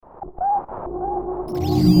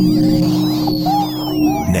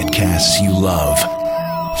Netcasts you love.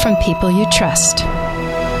 From people you trust.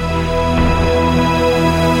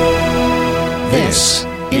 This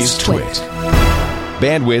is Twit.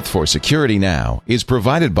 Bandwidth for Security Now is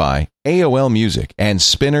provided by AOL Music and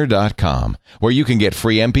Spinner.com, where you can get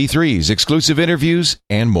free MP3s, exclusive interviews,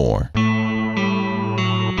 and more.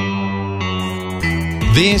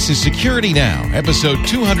 This is Security Now, episode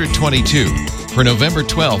 222, for November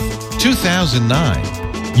 12th, 2009.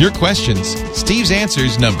 Your questions, Steve's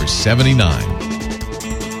answers, number 79.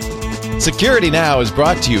 Security Now is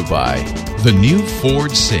brought to you by the new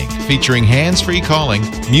Ford Sync, featuring hands-free calling,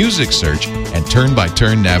 music search, and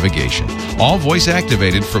turn-by-turn navigation. All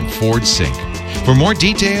voice-activated from Ford Sync. For more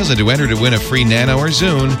details and to enter to win a free Nano or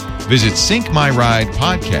Zune, visit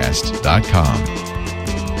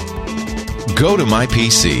syncmyridepodcast.com. Go to My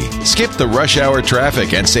PC. Skip the rush hour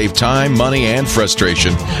traffic and save time, money, and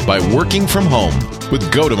frustration by working from home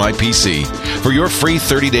with Go to My PC. For your free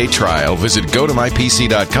 30-day trial, visit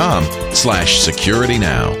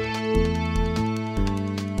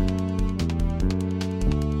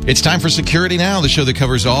gotomypc.com/securitynow. It's time for Security Now, the show that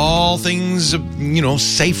covers all things,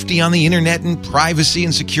 safety on the internet and privacy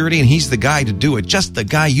and security. And he's the guy to do it, just the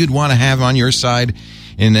guy you'd want to have on your side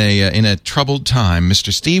in a troubled time,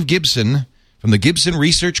 Mr. Steve Gibson from the Gibson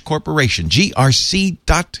Research Corporation,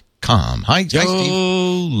 grc.com. Hi,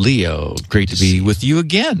 Steve. Leo. Great to be with you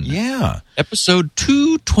again. Yeah. Episode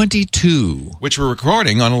 222. Which we're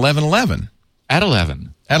recording on 11/11. At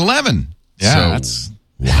 11. At 11. Yeah, so, that's...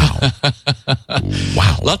 Wow.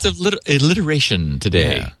 Wow. Lots of alliteration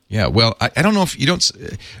today. Yeah. Well, I don't know if you don't...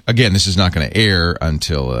 Again, this is not going to air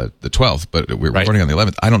until the 12th, but we're recording on the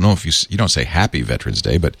 11th. I don't know if you don't say Happy Veterans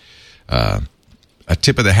Day, but a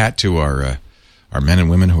tip of the hat to our men and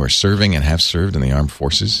women who are serving and have served in the armed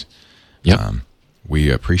forces. Yep.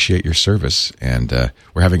 We appreciate your service, and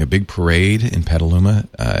we're having a big parade in Petaluma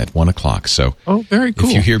at 1 o'clock. So, very cool.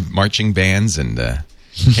 If you hear marching bands and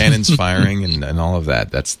cannons firing and all of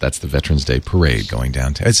that, that's the Veterans Day parade going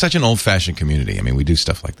downtown. It's such an old-fashioned community. I mean, we do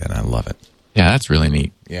stuff like that, and I love it. Yeah, that's really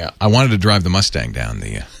neat. Yeah, I wanted to drive the Mustang down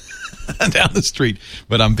the down the street,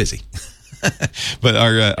 but I'm busy. But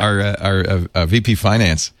our VP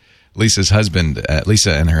Finance, Lisa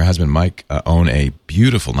and her husband Mike own a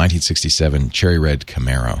beautiful 1967 cherry red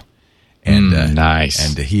Camaro, and nice.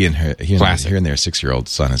 And he and their 6-year-old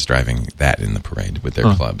son is driving that in the parade with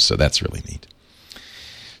their club. So that's really neat.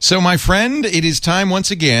 So, my friend, it is time once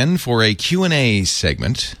again for a Q&A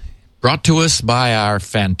segment. Brought to us by our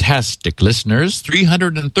fantastic listeners.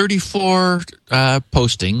 334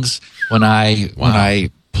 postings when I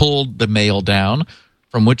pulled the mail down,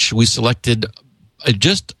 from which we selected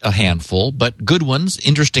just a handful, but good ones,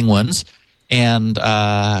 interesting ones, and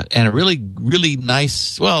a really, really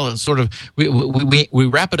nice. Well, sort of. We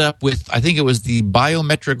wrap it up with, I think it was the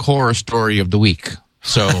biometric horror story of the week.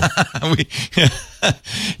 So always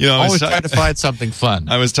try to find something fun.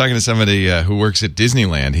 I was talking to somebody who works at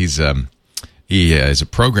Disneyland. He is a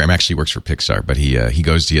program. Actually, works for Pixar, but he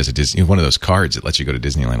has a Disney, one of those cards that lets you go to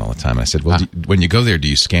Disneyland all the time. And I said, well, when you go there, do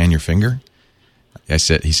you scan your finger? He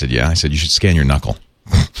said, yeah. I said, you should scan your knuckle.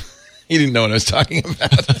 He didn't know what I was talking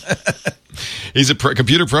about. He's a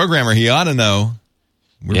computer programmer. He ought to know.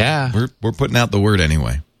 We're putting out the word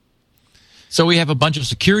anyway. So we have a bunch of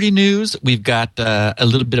security news. We've got a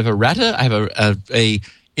little bit of errata. I have a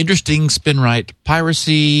interesting SpinRite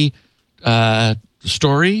piracy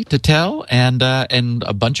story to tell, and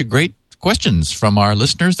a bunch of great questions from our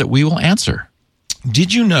listeners that we will answer.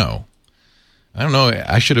 Did you know? I don't know.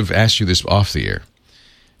 I should have asked you this off the air.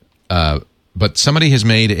 But somebody has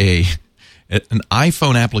made an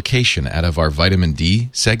iPhone application out of our vitamin D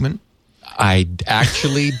segment. I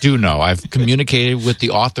actually do know. I've communicated with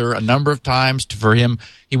the author a number of times for him.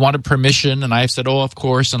 He wanted permission, and I said, of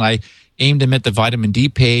course. And I aimed him at the vitamin D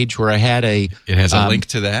page where I had It has a link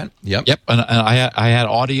to that. Yep. Yep. And I had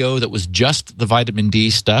audio that was just the vitamin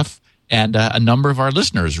D stuff. And a number of our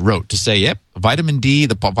listeners wrote to say, yep, Vitamin D,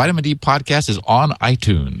 the Vitamin D podcast is on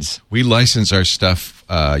iTunes. We license our stuff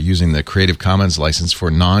using the Creative Commons license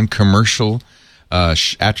for non-commercial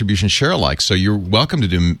attribution share alike. So you're welcome to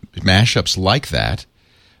do mashups like that,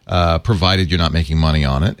 provided you're not making money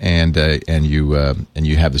on it, and you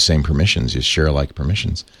have the same permissions, you share alike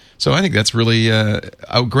permissions. So I think that's really a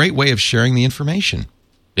great way of sharing the information.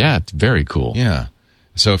 Yeah, it's very cool. Yeah.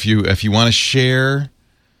 So if you want to share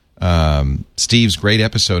Steve's great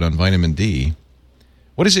episode on vitamin D,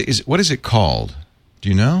 what is it called? Do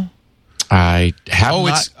you know? I have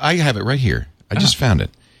I have it right here. I just found it.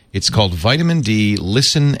 It's called Vitamin D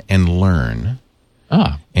Listen and Learn.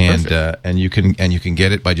 And you can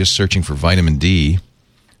get it by just searching for vitamin D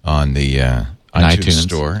on the iTunes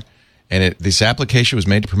Store. And this application was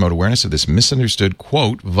made to promote awareness of this misunderstood,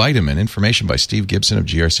 quote, vitamin. Information by Steve Gibson of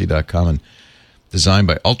grc.com and designed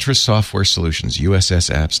by Ultra Software Solutions,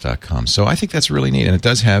 ussapps.com. So I think that's really neat. And it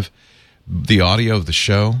does have the audio of the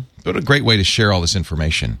show. But a great way to share all this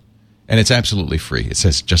information. And it's absolutely free. It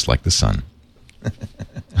says, just like the sun.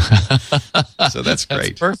 So that's great.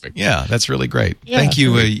 That's perfect. Yeah, that's really great. Yeah, Thank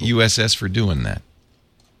you, really cool. USS, for doing that.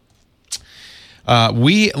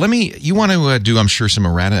 You want to do, I'm sure, some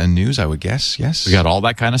errata and news, I would guess, yes? We got all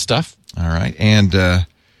that kind of stuff. All right. And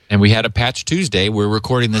we had a Patch Tuesday. We're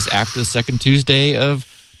recording this after the second Tuesday of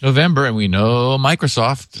November, and we know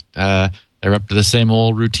Microsoft, they're up to the same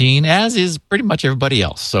old routine, as is pretty much everybody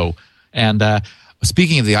else. So, and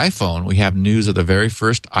speaking of the iPhone, we have news of the very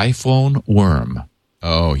first iPhone worm.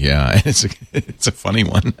 oh, yeah, it's a funny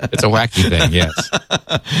one. It's a wacky thing, yes.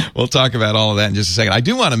 We'll talk about all of that in just a second. I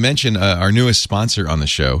do want to mention our newest sponsor on the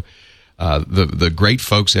show, the great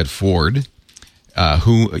folks at Ford,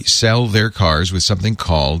 who sell their cars with something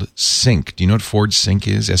called Sync. Do you know what Ford Sync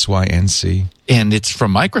is? SYNC? And it's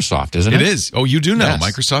from Microsoft, isn't it? It is. Oh, you do know. Yes,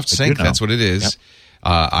 Microsoft I Sync, do know. that's what it is. Yep.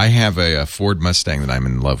 I have a Ford Mustang that I'm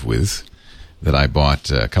in love with that I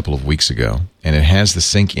bought a couple of weeks ago, and it has the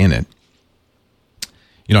Sync in it.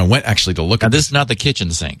 You know, I went actually to look Now, at this is not the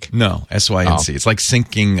kitchen sink. No, SYNC. Oh. It's like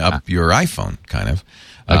syncing up your iPhone, kind of.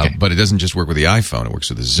 Okay. But it doesn't just work with the iPhone. It works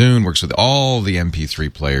with the Zune, works with all the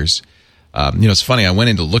MP3 players. It's funny. I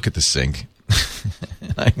went in to look at the Sync.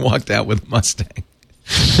 I walked out with a Mustang,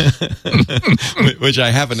 which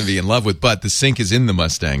I happen to be in love with. But the Sync is in the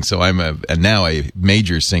Mustang, so I'm now a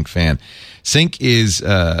major Sync fan. Sync is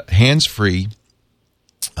hands-free,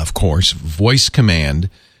 of course, voice command,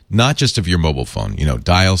 not just of your mobile phone. You know,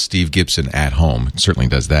 dial Steve Gibson at home. It certainly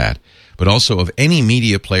does that. But also of any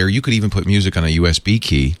media player. You could even put music on a USB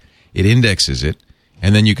key. It indexes it.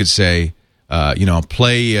 And then you could say,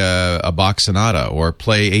 play a Bach Sonata or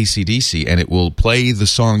play AC/DC, and it will play the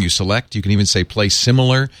song you select. You can even say play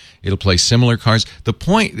similar. It'll play similar cars. The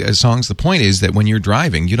point is that when you're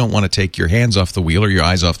driving, you don't want to take your hands off the wheel or your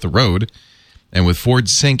eyes off the road. And with Ford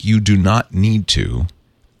Sync, you do not need to.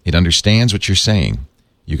 It understands what you're saying.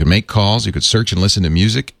 You can make calls. You could search and listen to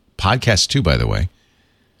music. Podcasts, too, by the way.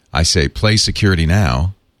 I say, play Security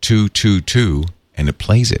Now, 222, and it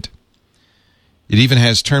plays it. It even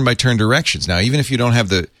has turn-by-turn directions. Now, even if you don't have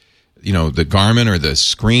the Garmin or the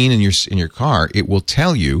screen in your car, it will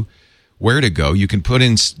tell you where to go. You can put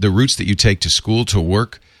in the routes that you take to school, to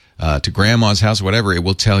work, to grandma's house, whatever. It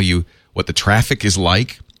will tell you what the traffic is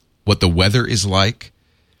like, what the weather is like.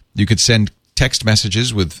 You could send text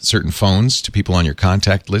messages with certain phones to people on your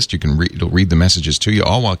contact list. You can it'll read the messages to you,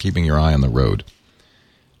 all while keeping your eye on the road.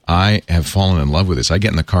 I have fallen in love with this. I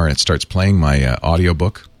get in the car and it starts playing my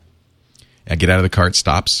audiobook. I get out of the car, it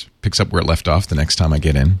stops, picks up where it left off the next time I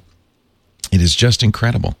get in. It is just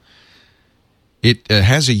incredible. It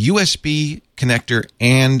has a USB connector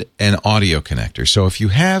and an audio connector. So if you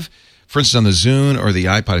have, for instance, on the Zune or the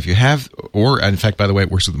iPod, if you have, or in fact, by the way,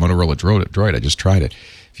 it works with the Motorola Droid. I just tried it.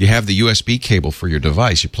 If you have the USB cable for your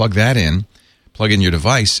device, you plug that in, plug in your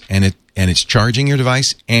device, and it's charging your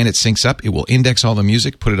device, and it syncs up. It will index all the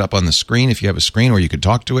music, put it up on the screen if you have a screen, or you could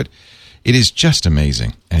talk to it. It is just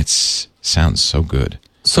amazing, and it sounds so good.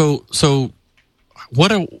 So what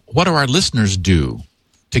do our listeners do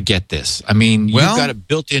to get this? I mean, you've got it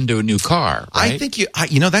built into a new car, right? I think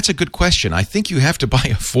that's a good question. I think you have to buy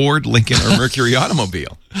a Ford, Lincoln, or Mercury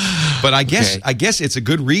automobile. But I guess it's a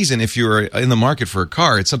good reason if you're in the market for a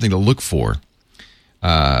car. It's something to look for.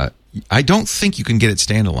 I don't think you can get it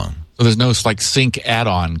standalone. So there's no Sync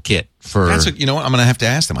add-on kit for... You know what? I'm going to have to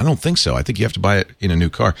ask them. I don't think so. I think you have to buy it in a new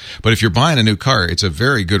car. But if you're buying a new car, it's a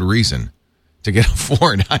very good reason to get a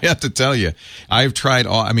Ford. I have to tell you. I've tried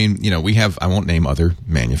all... we have... I won't name other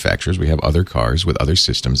manufacturers. We have other cars with other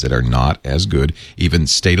systems that are not as good. Even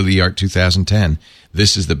state-of-the-art 2010.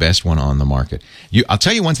 This is the best one on the market. I'll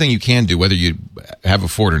tell you one thing you can do, whether you have a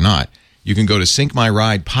Ford or not. You can go to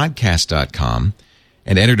syncmyridepodcast.com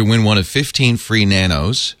and enter to win one of 15 free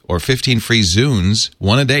Nanos or 15 free Zunes,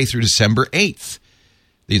 one a day through December 8th.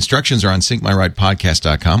 The instructions are on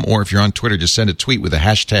syncmyridepodcast.com, or if you're on Twitter, just send a tweet with the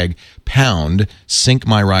hashtag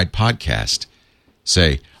 #SyncMyRidePodcast.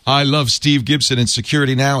 Say, I love Steve Gibson and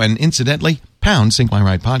Security Now, and incidentally,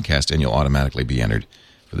 #SyncMyRidePodcast, and you'll automatically be entered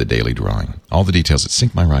for the daily drawing. All the details at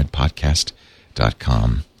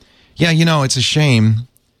syncmyridepodcast.com. Yeah, it's a shame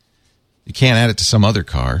you can't add it to some other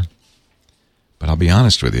car. But I'll be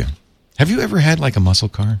honest with you. Have you ever had like a muscle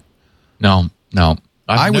car? No.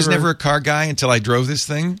 I was never a car guy until I drove this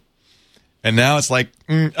thing. And now it's like,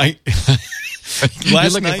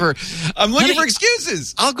 Last looking night, for- I'm looking Honey, for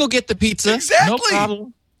excuses. I'll go get the pizza. Exactly. No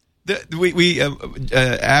problem.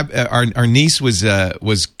 Our niece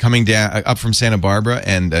was coming down up from Santa Barbara,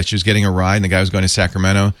 and she was getting a ride, and the guy was going to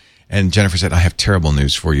Sacramento. And Jennifer said, "I have terrible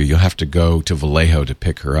news for you. You'll have to go to Vallejo to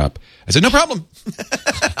pick her up." I said, "No problem.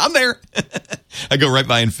 I'm there." I go right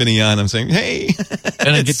by Infineon. I'm saying, "Hey,"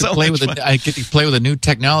 And I get to play with I get to play with a new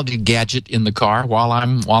technology gadget in the car while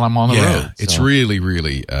I'm on the road. It's So- really,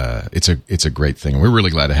 really, it's a great thing. We're really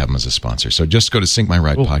glad to have them as a sponsor. So just go to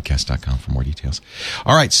syncmyridepodcast.com for more details.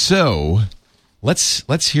 All right, so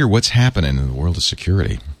let's hear what's happening in the world of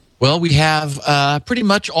security. Well, we have pretty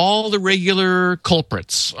much all the regular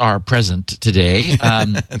culprits are present today.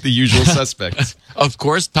 The usual suspects. Of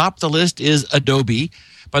course, top of the list is Adobe.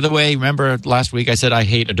 By the way, remember last week I said I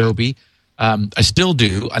hate Adobe? I still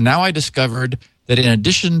do. And now I discovered that in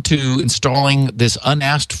addition to installing this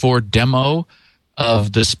unasked for demo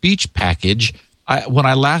of the speech package, when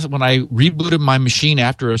I rebooted my machine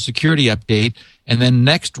after a security update and then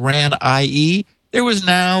next ran IE, there was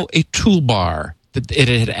now a toolbar that it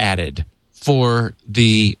had added for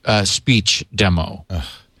the speech demo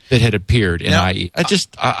that had appeared in Now, IE.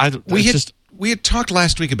 We had talked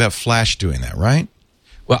last week about Flash doing that, right?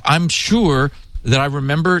 Well, I'm sure that I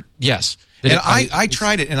remember, yes. And I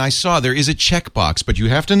tried it, and I saw there is a checkbox, but you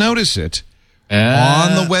have to notice it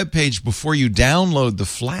on the webpage before you download the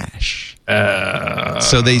Flash.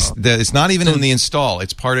 So it's not even in the install.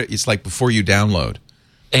 It's part of. It's like before you download.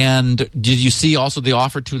 And did you see also the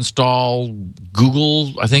offer to install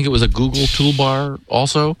Google? I think it was a Google toolbar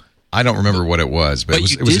also. I don't remember what it was, but it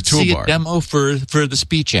was a you did see toolbar. a demo for the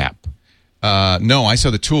speech app. No, I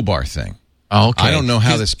saw the toolbar thing. Oh, okay. I don't know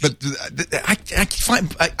how this, but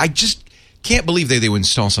I just can't believe they would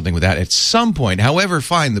install something with that at some point. However,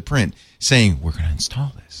 find the print saying we're going to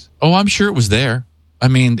install this. Oh, I'm sure it was there. I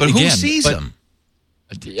mean, But again, who sees them?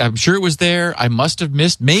 I'm sure it was there. I must have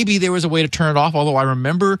missed. Maybe there was a way to turn it off, although I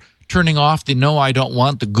remember turning off the no, I don't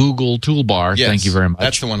want the Google toolbar. Yes, Thank you very much.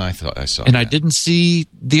 That's the one I thought I saw. And I didn't see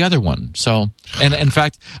the other one. So, and in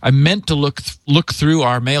fact, I meant to look through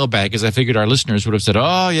our mailbag because I figured our listeners would have said,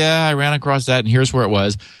 "Oh yeah, I ran across that, and here's where it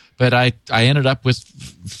was." But I ended up with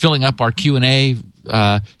filling up our Q&A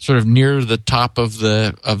sort of near the top of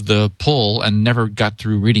the poll and never got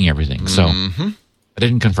through reading everything. So I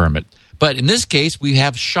didn't confirm it. But in this case, we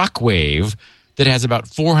have Shockwave that has about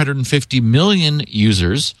 450 million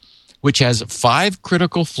users, which has 5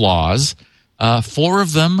 critical flaws, 4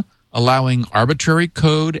 of them allowing arbitrary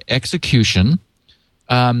code execution.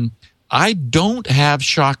 I don't have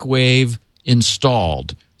Shockwave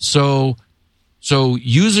installed, so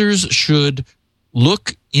users should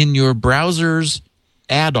look in your browser's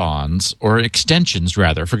add-ons or extensions,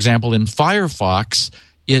 rather. For example, in Firefox,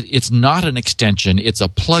 it's not an extension, it's a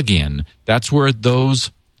plugin. That's where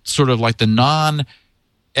those sort of like the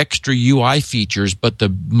non-extra UI features, but the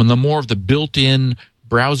more of the built-in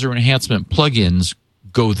browser enhancement plugins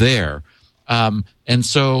go there. And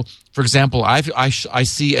so, for example, I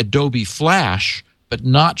see Adobe Flash, but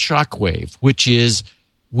not Shockwave, which is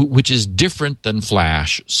different than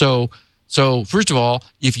Flash. So first of all,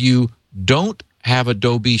 if you don't have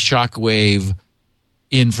Adobe Shockwave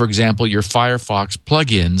in, for example, your Firefox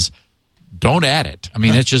plugins, don't add it. I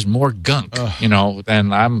mean, it's just more gunk,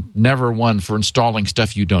 and I'm never one for installing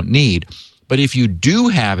stuff you don't need. But if you do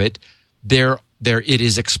have it, there it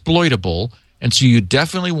is exploitable, and so you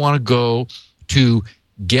definitely want to go to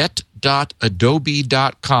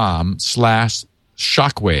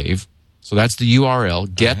get.adobe.com/shockwave. So that's the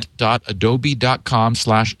URL,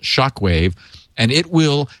 get.adobe.com/shockwave, and it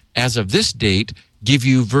will, as of this date, give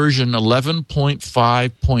you version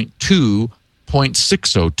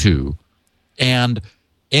 11.5.2.602. And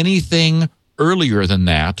anything earlier than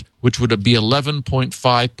that, which would be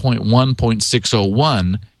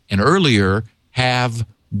 11.5.1.601 and earlier, have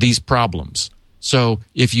these problems. So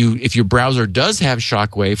if your browser does have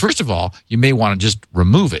Shockwave, first of all, you may want to just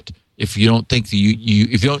remove it. If you don't think that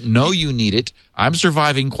if you don't know you need it, I'm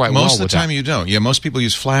surviving quite well with that. Most of the time you don't. Yeah, most people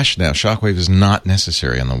use Flash now. Shockwave is not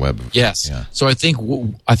necessary on the web. Yes. Yeah. So I think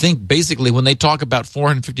basically when they talk about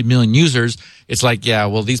 450 million users, it's like, yeah,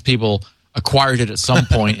 well, these people acquired it at some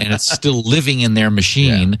point and it's still living in their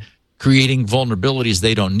machine, creating vulnerabilities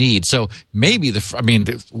they don't need. So maybe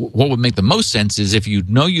what would make the most sense is if you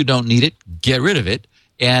know you don't need it, get rid of it.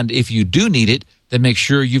 And if you do need it, then make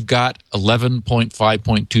sure you've got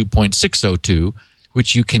 11.5.2.602,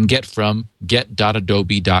 which you can get from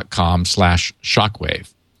get.adobe.com/shockwave.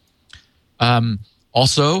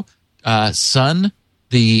 Also, Sun,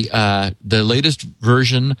 the latest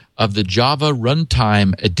version of the Java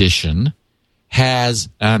Runtime Edition, has,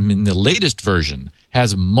 in the latest version,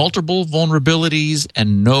 has multiple vulnerabilities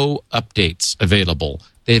and no updates available.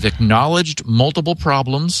 They've acknowledged multiple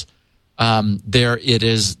problems. There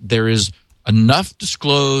is enough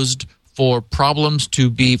disclosed for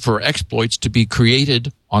for exploits to be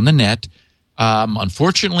created on the net.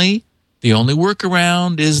 Unfortunately, the only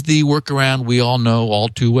workaround is the workaround we all know all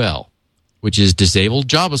too well, which is disable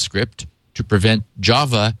JavaScript to prevent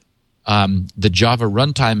Java, the Java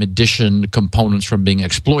Runtime Edition components from being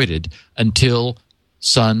exploited until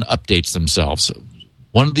Sun updates themselves.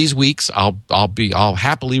 One of these weeks, I'll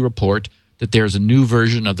happily report that there's a new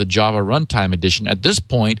version of the Java Runtime Edition. At this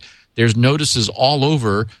point, there's notices all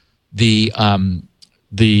over the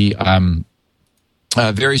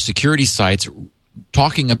various security sites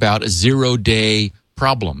talking about a 0-day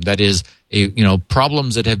problem. That is,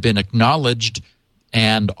 problems that have been acknowledged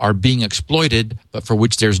and are being exploited, but for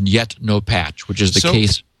which there's yet no patch, which is the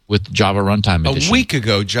case with Java Runtime Edition. A week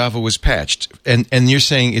ago, Java was patched, and you're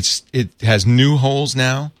saying it has new holes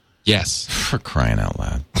now? Yes. For crying out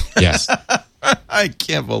loud. Yes. I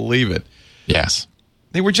can't believe it. Yes.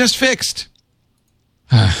 They were just fixed.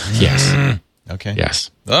 Yes. Okay.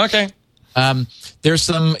 Yes. Okay. There's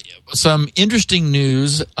some interesting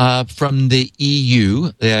news from the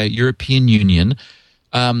EU, the European Union.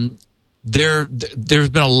 There's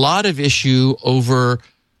been a lot of issue over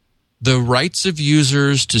the rights of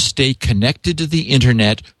users to stay connected to the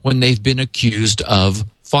internet when they've been accused of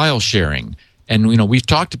file sharing. And we've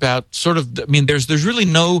talked about there's really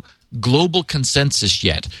no global consensus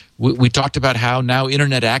yet. We talked about how now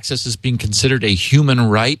internet access is being considered a human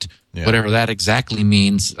right. Yeah. Whatever that exactly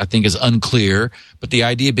means, I think, is unclear. But the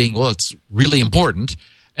idea being, well, it's really important.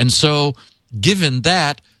 And so, given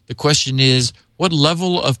that, the question is, what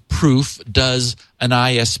level of proof does an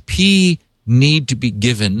ISP need to be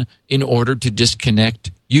given in order to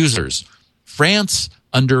disconnect users? France,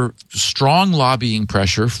 under strong lobbying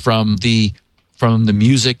pressure from the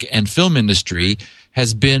music and film industry,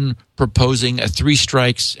 has been proposing a 3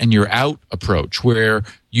 strikes and you're out approach, where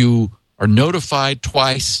you are notified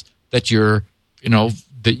twice that you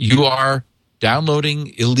are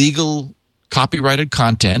downloading illegal copyrighted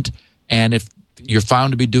content, and if you're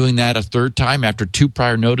found to be doing that a third time after 2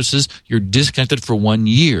 prior notices, you're disconnected for 1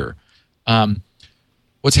 year.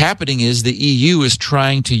 What's happening is the EU is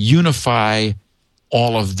trying to unify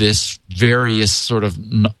all of this various sort of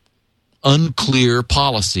unclear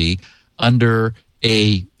policy under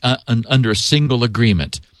a single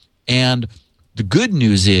agreement. And the good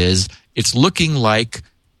news is it's looking like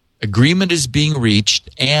agreement is being reached,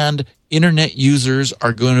 and internet users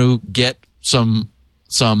are going to get some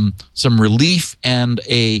relief and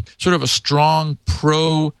a sort of a strong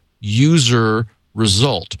pro-user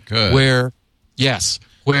result. Good. Where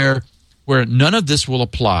none of this will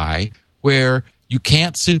apply, where you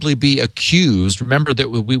can't simply be accused. Remember that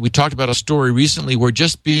we talked about a story recently where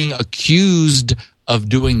just being accused of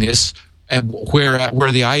doing this, and where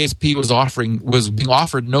the ISP was being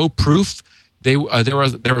offered no proof. There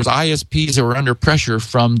was ISPs that were under pressure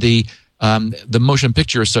from the Motion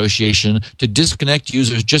Picture Association to disconnect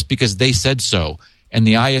users just because they said so, and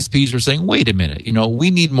the ISPs were saying, "Wait a minute,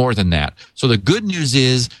 we need more than that." So the good news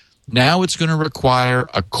is now it's going to require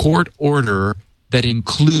a court order that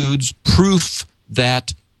includes proof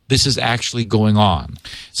that this is actually going on.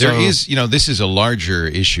 There is, this is a larger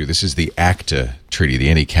issue. This is the ACTA treaty, the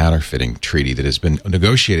anti-counterfeiting treaty that has been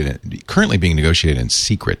currently being negotiated in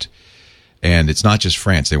secret. And it's not just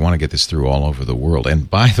France. They want to get this through all over the world. And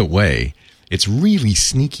by the way, it's really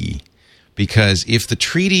sneaky, because if the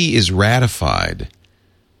treaty is ratified,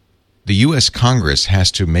 the U.S. Congress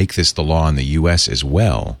has to make this the law in the U.S. as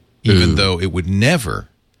well, even though it would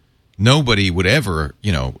nobody would ever,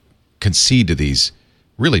 concede to these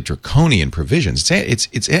really draconian provisions.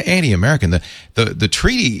 It's anti-American. The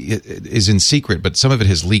treaty is in secret, but some of it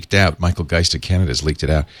has leaked out. Michael Geist of Canada has leaked it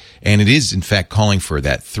out, and it is in fact calling for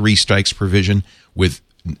that 3 strikes provision, with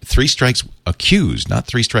 3 strikes accused, not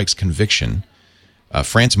 3 strikes conviction.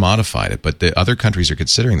 France modified it, but the other countries are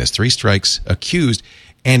considering this: 3 strikes accused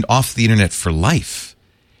and off the internet for life,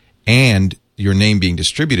 and your name being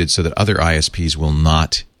distributed so that other ISPs will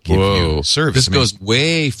not give you service. This goes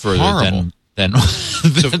way further than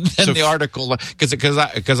the article,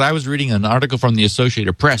 because I was reading an article from the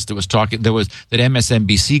Associated Press that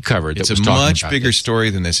MSNBC covered. It's a much bigger story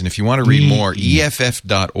than this, and if you want to read more,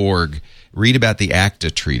 EFF.org, read about the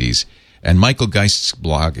ACTA treaties. And Michael Geist's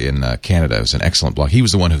blog in Canada is an excellent blog. He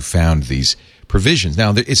was the one who found these provisions.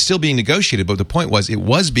 Now, it's still being negotiated, but the point was it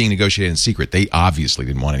was being negotiated in secret. They obviously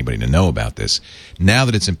didn't want anybody to know about this. Now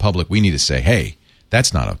that it's in public, we need to say, hey,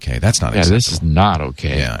 That's not okay. That's not Yeah, acceptable. this is not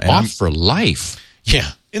okay. Yeah, and Off for life. Yeah,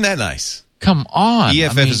 isn't that nice? Come on.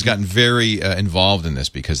 EFF has gotten very involved in this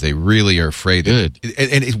because they really are afraid that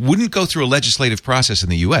and it wouldn't go through a legislative process in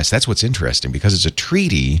the U.S. That's what's interesting. Because it's a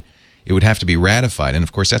treaty, it would have to be ratified. And,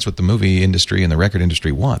 of course, that's what the movie industry and the record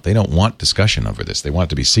industry want. They don't want discussion over this. They want it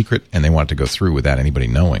to be secret, and they want it to go through without anybody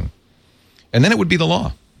knowing. And then it would be the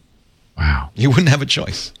law. Wow. You wouldn't have a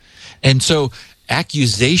choice. And so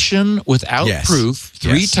accusation without proof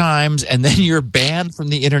 3 times, and then you're banned from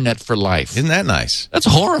the internet for life. Isn't that nice? That's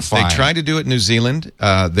horrifying. They tried to do it in New Zealand.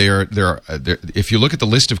 If you look at the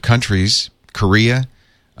list of countries, Korea,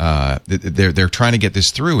 they're trying to get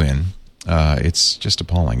this through in. It's just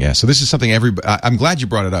appalling. Yeah. So this is something I'm glad you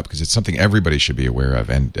brought it up because it's something everybody should be aware of,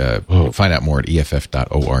 and find out more at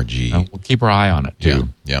EFF.org. We'll keep our eye on it too.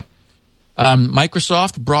 Yeah.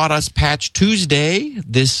 Microsoft brought us Patch Tuesday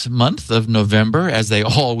this month of November, as they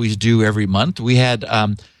always do every month. We had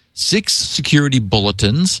 6 security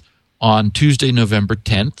bulletins on Tuesday, November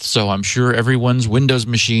 10th. So I'm sure everyone's Windows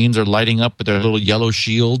machines are lighting up with their little yellow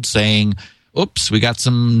shield saying, oops, we got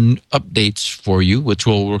some updates for you, which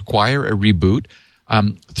will require a reboot.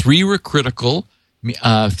 3 were critical.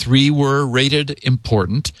 3 were rated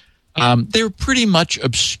important. They're pretty much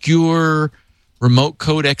obscure remote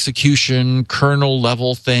code execution, kernel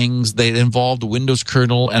level things. They involved the Windows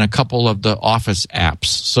kernel and a couple of the Office apps.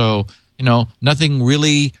 So, nothing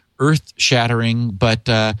really earth shattering, but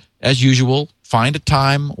as usual, find a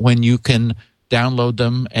time when you can download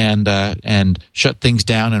them and shut things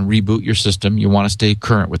down and reboot your system. You want to stay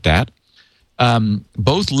current with that.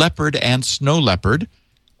 Both Leopard and Snow Leopard,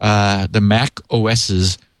 the Mac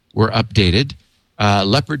OSs were updated.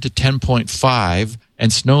 Leopard to 10.5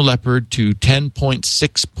 and Snow Leopard to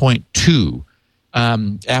 10.6.2.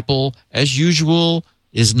 Apple, as usual,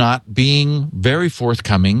 is not being very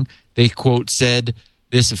forthcoming. They, quote, said,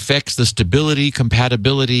 this affects the stability,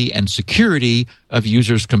 compatibility, and security of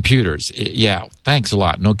users' computers. Yeah, thanks a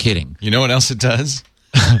lot. No kidding. You know what else it does?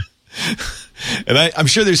 And I'm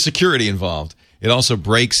sure there's security involved. It also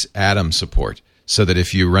breaks Atom support, so that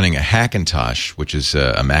if you're running a Hackintosh, which is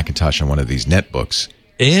a Macintosh on one of these netbooks,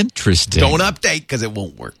 interesting. Don't update because it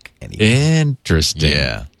won't work anymore. Interesting.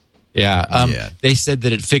 Yeah. They said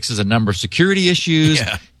that it fixes a number of security issues,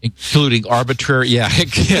 including arbitrary. Yeah,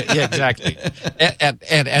 exactly.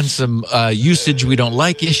 and some usage we don't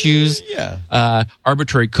like issues. Yeah.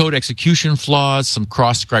 Arbitrary code execution flaws, some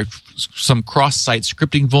cross-site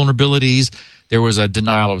scripting vulnerabilities. There was a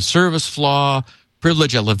denial of service flaw,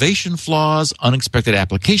 privilege elevation flaws, unexpected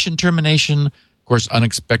application termination, of course,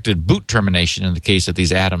 unexpected boot termination in the case of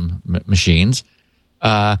these Atom machines.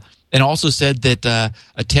 And also said that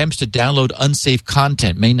attempts to download unsafe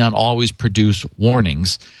content may not always produce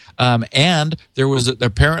warnings. And there was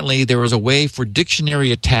apparently a way for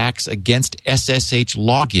dictionary attacks against SSH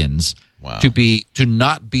logins to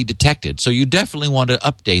not be detected. So you definitely want to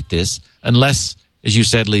update this, unless, as you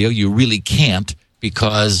said, Leo, you really can't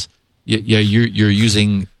because you're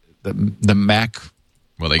using the Mac.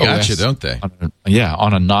 Well, they got you, don't they?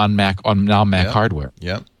 On a non-Mac hardware.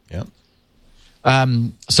 Yep.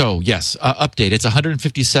 So yes, update. It's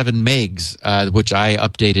 157 megs, which I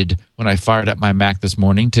updated when I fired up my Mac this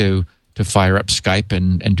morning to fire up Skype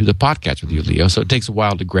and do the podcast with you, Leo. So it takes a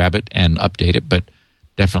while to grab it and update it, but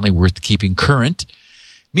definitely worth keeping current.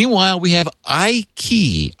 Meanwhile, we have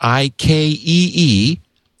iKey. IKEE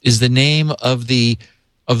is the name of the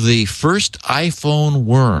first iPhone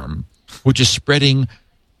worm, which is spreading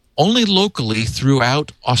only locally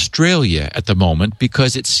throughout Australia at the moment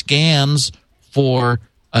because it scans for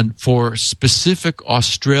specific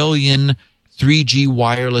Australian 3G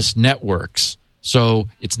wireless networks. So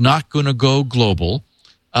it's not going to go global.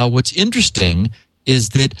 What's interesting is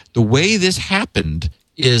that the way this happened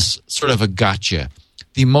is sort of a gotcha.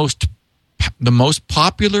 The most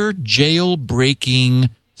popular jailbreaking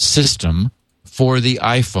system for the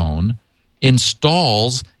iPhone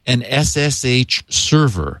installs an SSH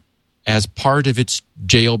server as part of its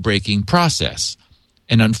jailbreaking process.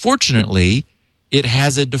 And unfortunately, it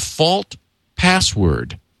has a default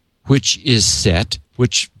password, which is set,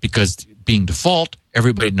 because being default,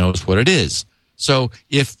 everybody knows what it is. So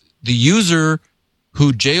if the user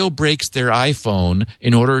who jailbreaks their iPhone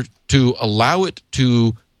in order to allow it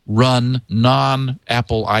to run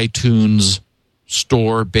non-Apple iTunes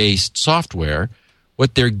store-based software,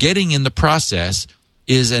 what they're getting in the process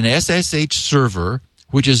is an SSH server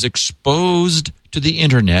which is exposed to the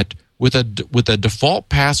internet with a default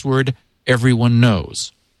password everyone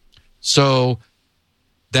knows. So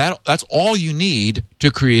that's all you need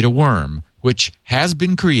to create a worm, which has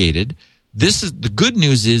been created. The good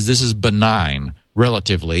news is this is benign.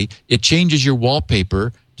 relatively, it changes your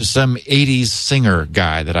wallpaper to some 80s singer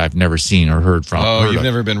guy that I've never seen or heard from. Oh, you've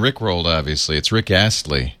never been Rickrolled, obviously. It's Rick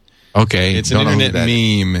Astley. Okay. It's an internet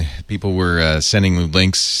meme. People were sending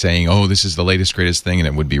links saying, oh, this is the latest, greatest thing, and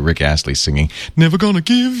it would be Rick Astley singing, never gonna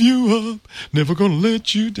give you up, never gonna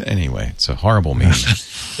let you down. Anyway, it's a horrible meme.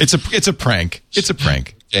 It's a prank. It's a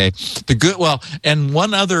prank. Okay. And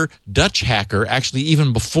one other Dutch hacker, actually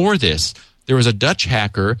even before this, there was a Dutch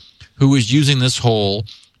hacker who was using this hole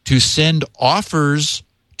to send offers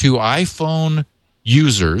to iPhone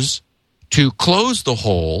users to close the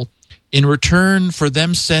hole in return for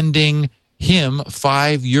them sending him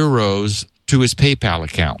 €5 to his PayPal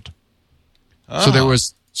account. Oh. So there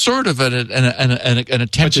was sort of an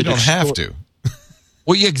attempt. But you don't have to.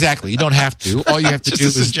 Well, yeah, exactly. You don't have to. All you have to do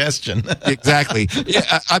is... Just a suggestion. Exactly.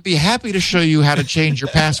 Yeah, I'd be happy to show you how to change your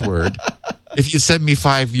password if you send me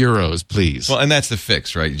 €5, please. Well, and that's the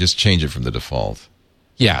fix, right? You just change it from the default.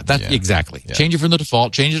 Yeah, exactly. Yeah. Change it from the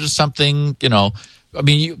default. Change it to something,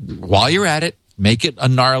 while you're at it, make it a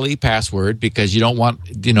gnarly password because you don't want,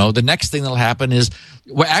 the next thing that'll happen is,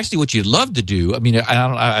 well, actually what you'd love to do, I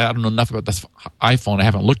don't know enough about this iPhone. I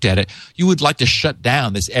haven't looked at it. You would like to shut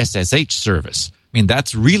down this SSH service.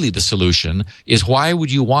 That's really the solution, is why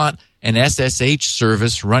would you want an SSH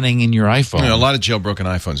service running in your iPhone? A lot of jailbroken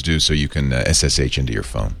iPhones do, so you can SSH into your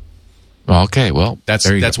phone. Okay, well,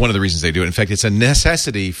 that's one of the reasons they do it. In fact, it's a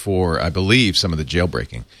necessity for, I believe, some of the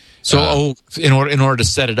jailbreaking. So, in order to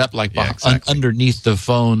set it up underneath the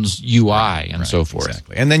phone's UI and so forth.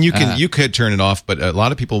 Exactly. And then you could turn it off, but a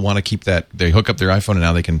lot of people want to keep that. They hook up their iPhone and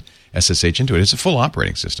now they can SSH into it. It's a full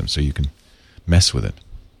operating system, so you can mess with it.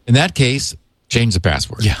 In that case, change the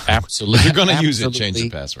password. Yeah, absolutely. If you're going to use it, change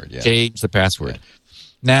the password. Yeah, change the password. Yeah.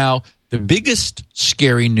 Now, the biggest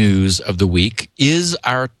scary news of the week is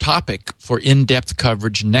our topic for in-depth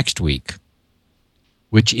coverage next week,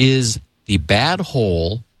 which is the bad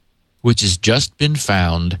hole which has just been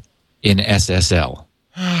found in SSL.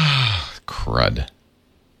 Crud.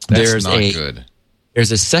 That's not good.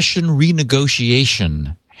 There's a session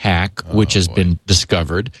renegotiation hack which has been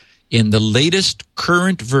discovered in the latest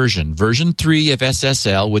current version 3 of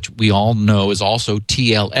SSL, which we all know is also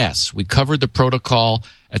TLS. We covered the protocol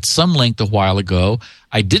at some length a while ago.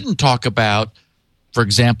 I didn't talk about, for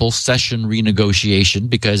example, session renegotiation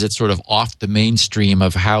because it's sort of off the mainstream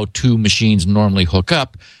of how two machines normally hook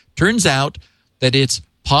up. Turns out that it's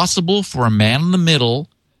possible for a man in the middle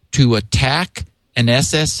to attack an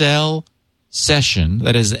SSL session,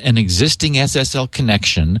 that is an existing SSL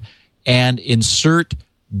connection, and insert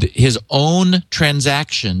his own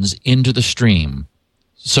transactions into the stream.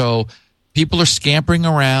 So people are scampering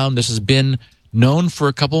around. This has been known for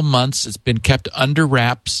a couple months. It's been kept under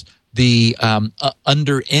wraps.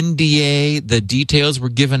 Under NDA, the details were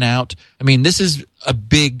given out. This is a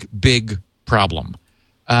big, big problem.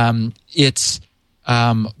 It's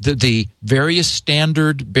the various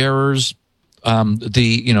standard bearers,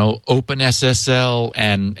 OpenSSL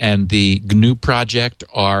and the GNU project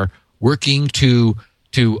are working to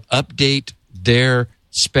update their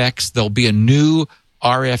specs. There'll be a new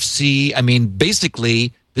RFC.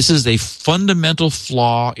 Basically, this is a fundamental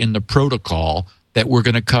flaw in the protocol that we're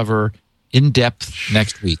going to cover in depth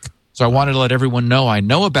next week. So I wanted to let everyone know I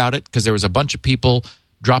know about it because there was a bunch of people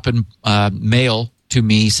dropping mail to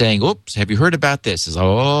me saying, oops, have you heard about this?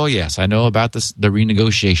 Oh, yes, I know about this, the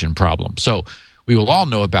renegotiation problem. So we will all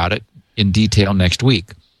know about it in detail next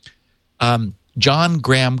week. John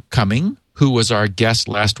Graham Cumming, who was our guest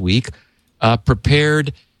last week,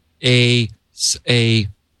 prepared a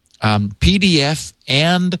PDF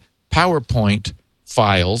and PowerPoint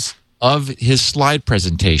files of his slide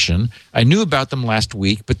presentation. I knew about them last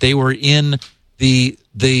week, but they were in the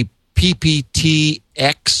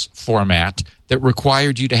PPTX format that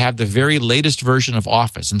required you to have the very latest version of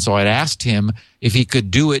Office. And so I'd asked him if he could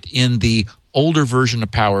do it in the older version of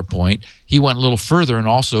PowerPoint. He went a little further and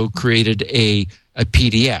also created a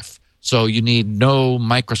PDF. So you need no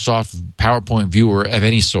Microsoft PowerPoint viewer of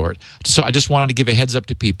any sort. So I just wanted to give a heads up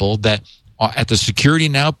to people that at the Security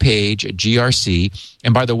Now page at GRC,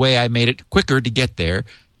 and by the way, I made it quicker to get there,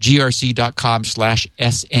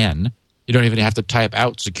 grc.com/SN. You don't even have to type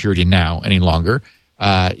out Security Now any longer,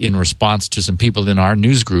 in response to some people in our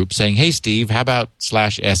news group saying, hey, Steve, how about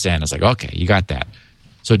 /SN? It's like, okay, you got that.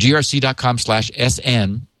 So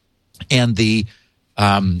grc.com/SN, and the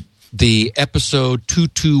episode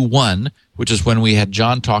 221, which is when we had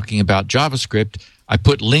John talking about JavaScript, I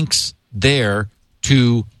put links there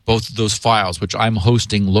to both of those files, which I'm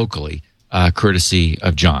hosting locally, courtesy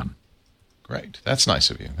of John. Great. That's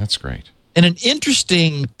nice of you. That's great. And an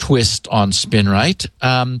interesting twist on SpinRite.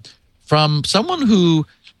 from someone who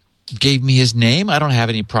gave me his name. I don't have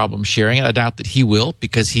any problem sharing it. I doubt that he will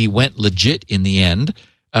because he went legit in the end.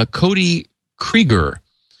 Cody Krieger.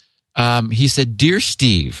 He said, "Dear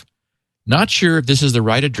Steve, not sure if this is the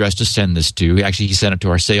right address to send this to." Actually, he sent it to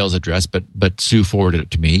our sales address, but Sue forwarded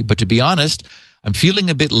it to me. But to be honest, I'm feeling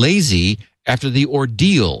a bit lazy after the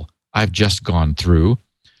ordeal I've just gone through.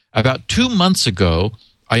 About 2 months ago,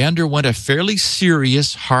 I underwent a fairly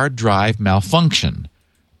serious hard drive malfunction.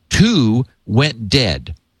 2 went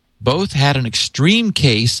dead. Both had an extreme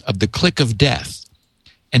case of the click of death.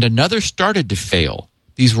 And another started to fail.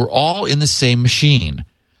 These were all in the same machine.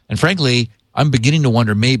 And frankly, I'm beginning to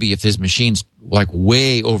wonder maybe if this machine's like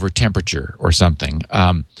way over temperature or something.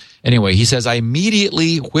 Anyway, he says, I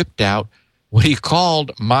immediately whipped out what he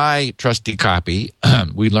called my trusty copy.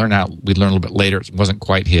 We'd learn a little bit later it wasn't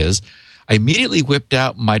quite his. I immediately whipped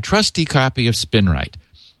out my trusty copy of SpinRite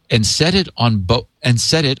and set it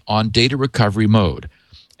on data recovery mode.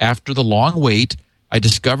 After the long wait, I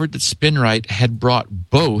discovered that SpinRite had brought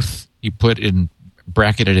both, he put in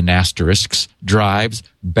bracketed in asterisks, drives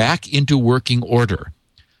back into working order.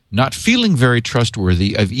 Not feeling very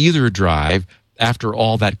trustworthy of either drive after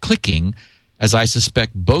all that clicking, as I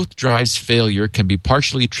suspect both drives' failure can be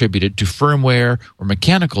partially attributed to firmware or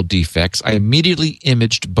mechanical defects, I immediately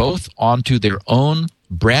imaged both onto their own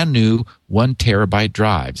brand new 1 terabyte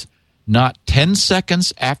drives. Not 10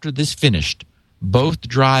 seconds after this finished, both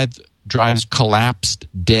drives collapsed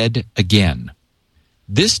dead again.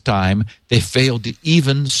 This time, they failed to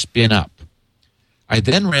even spin up. I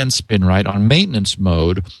then ran SpinRite on maintenance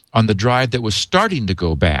mode on the drive that was starting to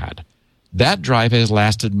go bad. That drive has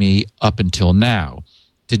lasted me up until now.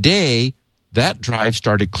 Today, that drive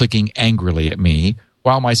started clicking angrily at me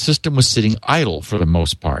while my system was sitting idle for the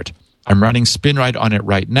most part. I'm running SpinRite on it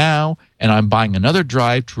right now, and I'm buying another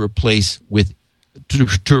drive to replace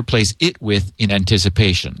it with in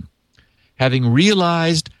anticipation. Having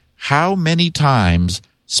realized how many times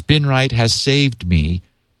SpinRite has saved me,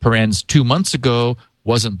 parens 2 months ago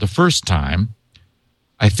wasn't the first time,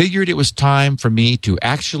 I figured it was time for me to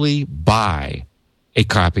actually buy a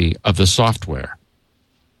copy of the software.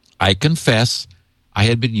 I confess I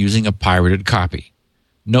had been using a pirated copy.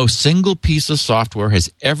 No single piece of software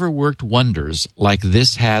has ever worked wonders like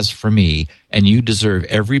this has for me, and you deserve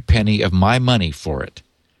every penny of my money for it.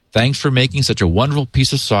 Thanks for making such a wonderful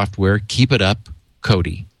piece of software. Keep it up,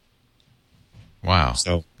 Cody. Wow.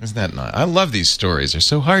 So, isn't that nice? I love these stories. They're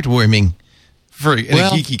so heartwarming in a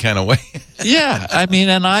geeky kind of way. Yeah. I mean,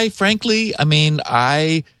 and I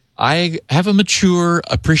have a mature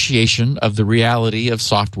appreciation of the reality of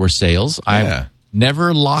software sales. I've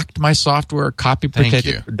never locked my software, copy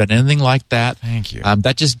protected, or done anything like that. Thank you.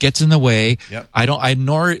 That just gets in the way. Yep.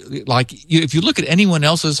 If you look at anyone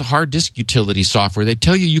else's hard disk utility software, they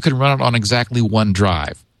tell you can run it on exactly 1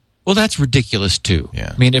 drive. Well, that's ridiculous too.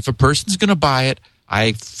 Yeah. I mean, if a person's going to buy it,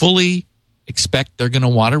 I fully expect they're going to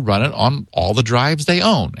want to run it on all the drives they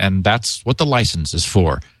own, and that's what the license is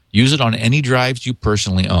for. Use it on any drives you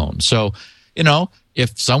personally own. So,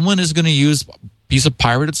 if someone is going to use a piece of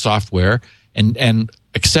pirated software and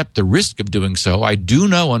accept the risk of doing so, I do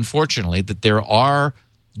know, unfortunately, that there are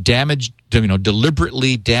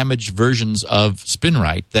deliberately damaged versions of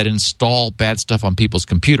SpinRite that install bad stuff on people's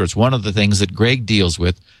computers. One of the things that Greg deals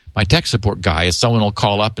with, my tech support guy, is someone will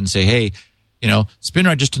call up and say, hey,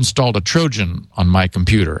 SpinRite just installed a Trojan on my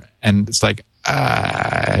computer. And it's like,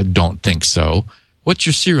 I don't think so. What's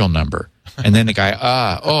your serial number? And then the guy,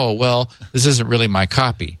 this isn't really my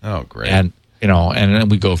copy. Oh, great. And then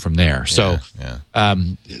we go from there. So,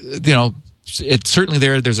 it's certainly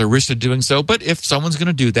there's a risk of doing so. But if someone's going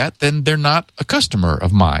to do that, then they're not a customer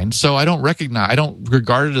of mine. So I don't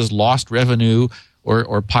regard it as lost revenue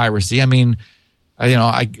or piracy. I mean,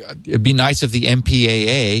 it'd be nice if the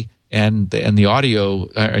MPAA and the audio,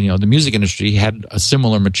 the music industry had a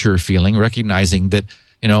similar mature feeling, recognizing that,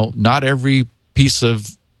 not every piece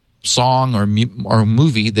of song or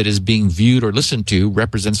movie that is being viewed or listened to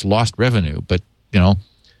represents lost revenue, but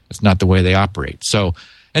it's not the way they operate. So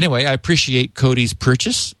anyway, I appreciate Cody's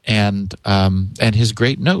purchase and his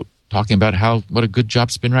great note talking about what a good job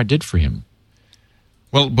SpinRite did for him.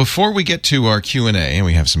 Well, before we get to our Q&A, and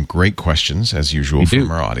we have some great questions as usual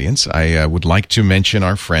from our audience, I would like to mention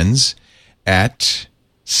our friends at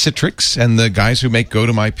Citrix and the guys who make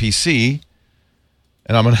GoToMyPC.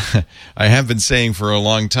 And I have been saying for a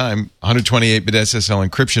long time, 128-bit SSL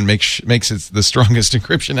encryption makes it the strongest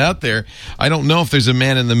encryption out there. I don't know if there's a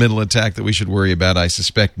man-in-the-middle attack that we should worry about. I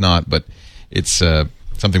suspect not, but it's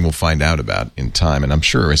something we'll find out about in time. And I'm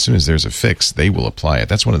sure as soon as there's a fix, they will apply it.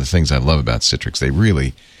 That's one of the things I love about Citrix.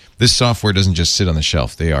 This software doesn't just sit on the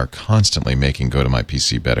shelf. They are constantly making Go to My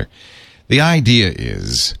PC better. The idea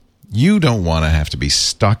is you don't want to have to be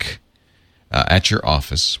stuck at your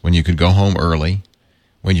office when you could go home early,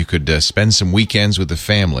 when you could spend some weekends with the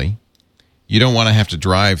family. You don't want to have to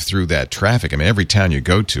drive through that traffic. I mean, every town you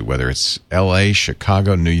go to, whether it's L.A.,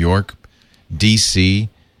 Chicago, New York, D.C.,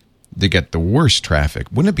 they get the worst traffic.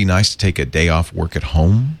 Wouldn't it be nice to take a day off work at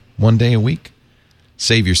home one day a week?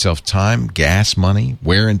 Save yourself time, gas money,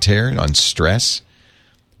 wear and tear on stress.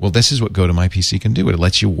 Well, this is what Go to My PC can do. It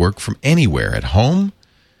lets you work from anywhere, at home,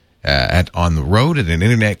 on the road, at an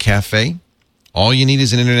internet cafe. All you need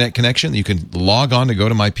is an internet connection. You can log on to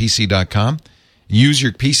gotomypc.com. Use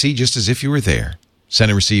your PC just as if you were there. Send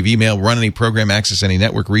and receive email, run any program, access any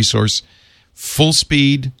network resource. Full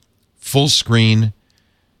speed, full screen.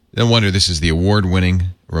 No wonder this is the award-winning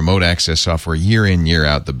remote access software year in, year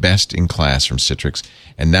out, the best in class from Citrix.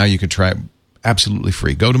 And now you can try it absolutely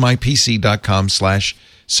free. Go to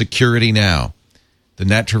mypc.com/security now. The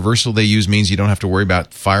NAT traversal they use means you don't have to worry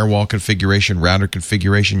about firewall configuration, router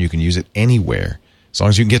configuration. You can use it anywhere. As long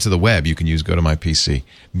as you can get to the web, you can use Go to My PC.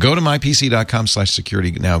 Go to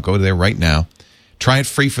mypc.com/security now. Go there right now. Try it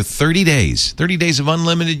free for 30 days. 30 days of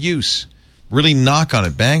unlimited use. Really knock on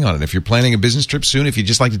it, bang on it. If you're planning a business trip soon, if you'd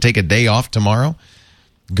just like to take a day off tomorrow,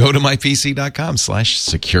 go to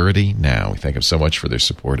mypc.com/security now. We thank them so much for their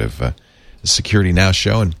support of the Security Now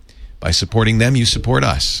show. And by supporting them, you support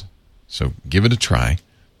us. So give it a try.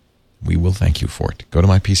 We will thank you for it. Go to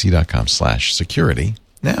mypc.com/security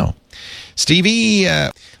now. Stevie,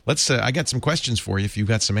 I got some questions for you if you've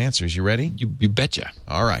got some answers. You ready? You betcha.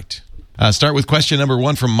 All right. Start with question number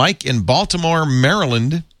 1 from Mike in Baltimore,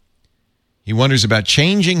 Maryland. He wonders about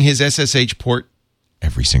changing his SSH port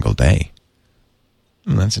every single day.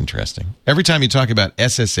 That's interesting. Every time you talk about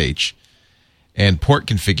SSH and port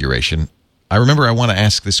configuration, I remember I want to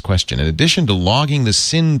ask this question. In addition to logging the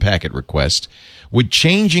SYN packet request, would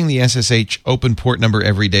changing the SSH open port number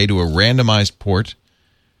every day to a randomized port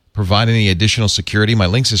provide any additional security? My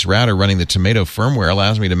Linksys router running the Tomato firmware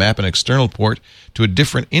allows me to map an external port to a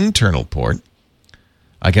different internal port.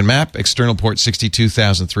 I can map external port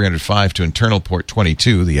 62,305 to internal port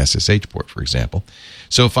 22, the SSH port, for example.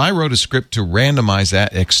 So if I wrote a script to randomize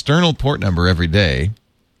that external port number every day,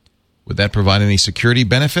 would that provide any security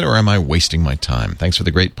benefit, or am I wasting my time? Thanks for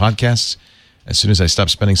the great podcasts. As soon as I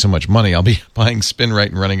stop spending so much money, I'll be buying SpinRite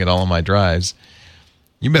and running it all on my drives.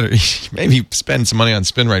 You better maybe spend some money on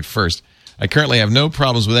SpinRite first. I currently have no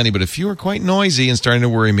problems with any, but a few are quite noisy and starting to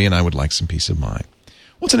worry me, and I would like some peace of mind.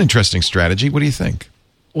 What's an interesting strategy? What do you think?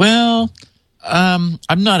 Well, I'm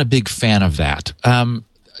not a big fan of that. The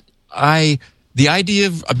idea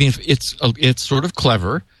of, it's sort of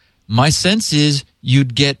clever. My sense is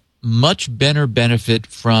you'd get much better benefit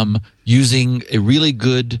from using a really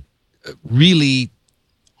good, really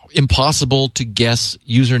impossible to guess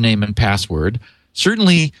username and password.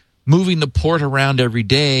 Certainly, moving the port around every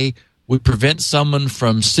day would prevent someone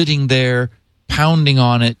from sitting there pounding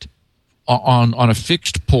on it on a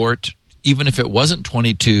fixed port, even if it wasn't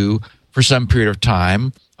 22, for some period of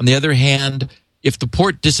time. On the other hand, if the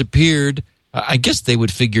port disappeared, I guess they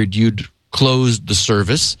would figure you'd close the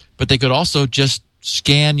service, but they could also just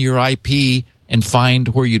scan your IP and find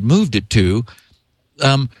where you'd moved it to.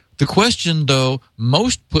 The question, though,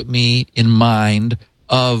 most put me in mind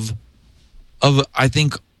of I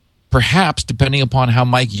think perhaps, depending upon how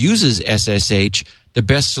Mike uses SSH, the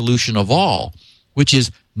best solution of all, which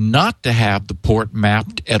is not to have the port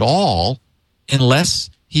mapped at all unless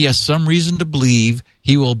he has some reason to believe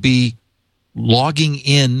he will be logging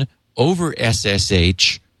in over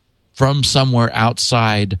SSH from somewhere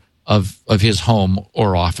outside of his home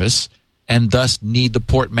or office, and thus need the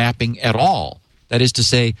port mapping at all. That is to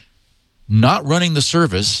say, not running the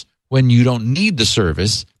service when you don't need the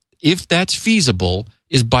service, if that's feasible,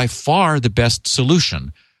 is by far the best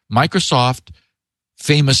solution. Microsoft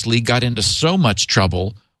famously got into so much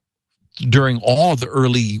trouble during all the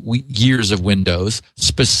early years of Windows,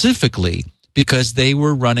 specifically because they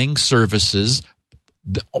were running services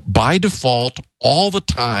by default all the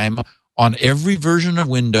time on every version of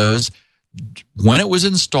Windows when it was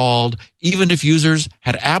installed, even if users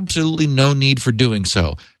had absolutely no need for doing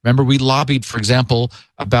so. Remember, we lobbied, for example,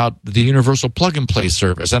 about the universal plug-and-play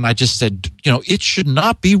service, and I just said, it should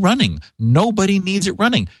not be running. Nobody needs it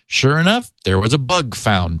running. Sure enough, there was a bug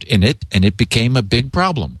found in it, and it became a big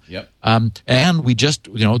problem. Yep. And we just,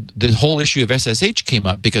 the whole issue of SSH came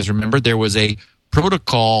up because, remember, there was a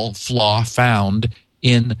protocol flaw found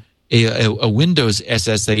in a Windows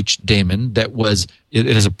SSH daemon that was, it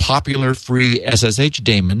is a popular free SSH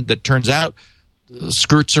daemon that turns out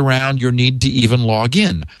skirts around your need to even log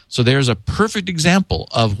in. So there's a perfect example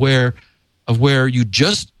of where you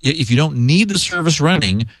just, if you don't need the service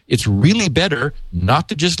running, it's really better not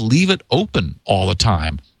to just leave it open all the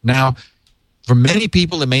time. Now, for many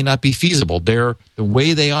people, it may not be feasible. The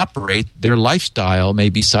way they operate, their lifestyle may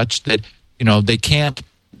be such that, they can't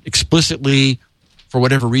explicitly, for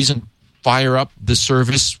whatever reason, fire up the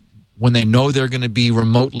service when they know they're going to be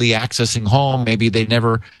remotely accessing home. Maybe they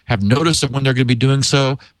never have notice of when they're going to be doing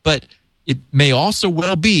so. But it may also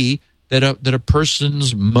well be that a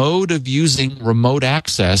person's mode of using remote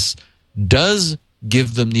access does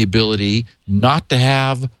give them the ability not to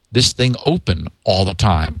have this thing open all the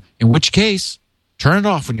time, in which case, turn it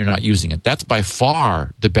off when you're not using it. That's by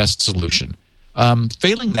far the best solution.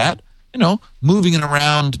 Failing that, moving it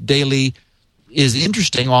around daily is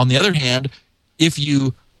interesting. On the other hand, if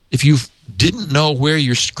you didn't know where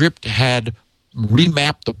your script had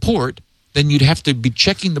remapped the port, then you'd have to be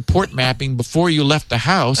checking the port mapping before you left the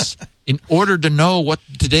house in order to know what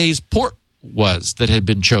today's port was that had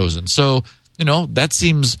been chosen. So, that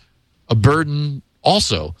seems a burden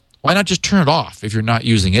also. Why not just turn it off if you're not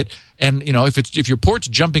using it? And, if your port's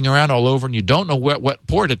jumping around all over and you don't know what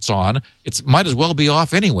port it's on, it might as well be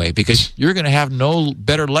off anyway, because you're going to have no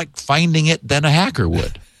better luck finding it than a hacker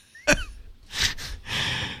would.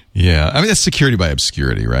 Yeah. I mean, that's security by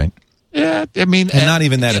obscurity, right? Yeah, I mean... And not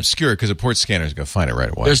even that obscure, because a port scanner is going to find it right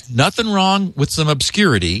away. There's nothing wrong with some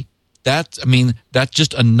obscurity. That's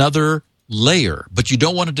just another layer. But you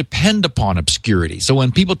don't want to depend upon obscurity. So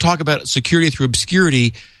when people talk about security through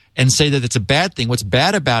obscurity and say that it's a bad thing, what's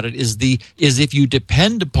bad about it is if you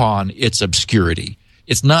depend upon its obscurity.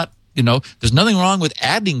 It's not, there's nothing wrong with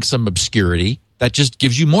adding some obscurity. That just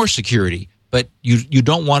gives you more security. But you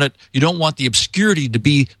don't want it. You don't want the obscurity to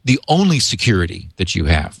be the only security that you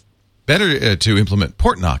have. Better to implement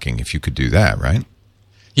port knocking if you could do that, right?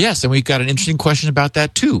 Yes, and we've got an interesting question about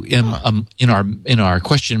that too in our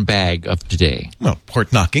question bag of today. Well,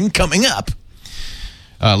 port knocking coming up.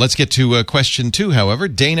 Let's get to question 2. However,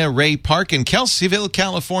 Dana Ray Park in Kelseyville,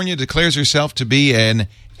 California, declares herself to be an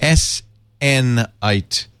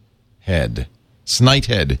SNite head. Snite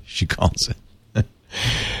head, she calls it.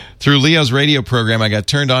 Through Leo's radio program, I got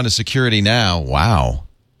turned on to Security Now. Wow.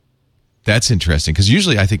 That's interesting, because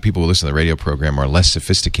usually I think people who listen to the radio program are less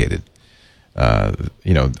sophisticated. I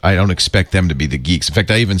don't expect them to be the geeks. In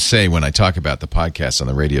fact, I even say when I talk about the podcast on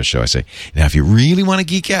the radio show, I say, now, if you really want to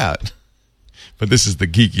geek out, but this is the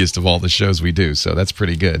geekiest of all the shows we do, so that's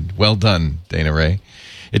pretty good. Well done, Dana Ray.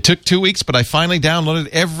 It took 2 weeks, but I finally downloaded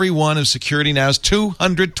every one of Security Now's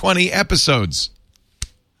 220 episodes.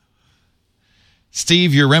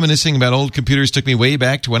 Steve, you're reminiscing about old computers took me way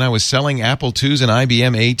back to when I was selling Apple IIs and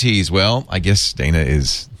IBM ATs. Well, I guess Dana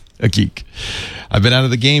is a geek. I've been out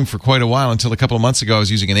of the game for quite a while. Until a couple of months ago, I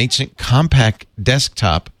was using an ancient compact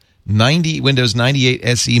desktop Windows 98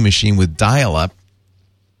 SE machine with dial-up.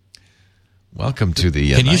 Welcome to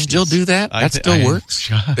the Can you 90s. Still do that? That still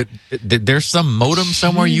works? There's some modem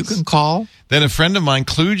somewhere you can call? Then a friend of mine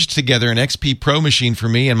kludged together an XP Pro machine for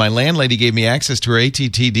me, and my landlady gave me access to her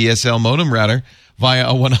ATT DSL modem router via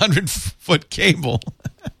a 100-foot cable.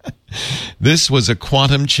 This was a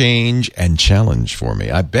quantum change and challenge for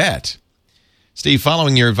me, I bet. Steve,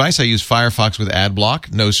 following your advice, I use Firefox with AdBlock,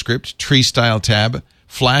 NoScript, Tree-style tab,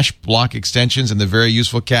 Flash block extensions, and the very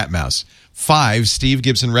useful cat mouse. 5 Steve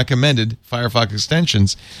Gibson recommended Firefox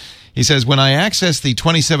extensions. He says, when I access the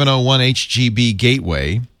 2701 HGB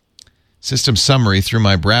gateway system summary through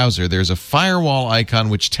my browser, there's a firewall icon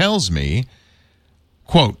which tells me,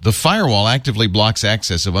 quote, the firewall actively blocks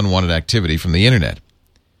access of unwanted activity from the internet.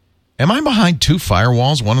 Am I behind 2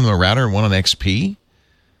 firewalls, one on the router and one on XP?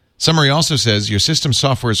 Summary also says your system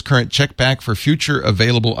software's current checkback for future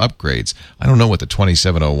available upgrades. I don't know what the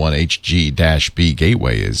 2701 HG-B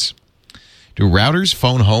gateway is. Do routers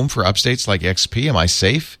phone home for updates like XP? Am I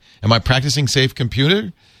safe? Am I practicing safe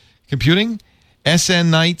computing? SNite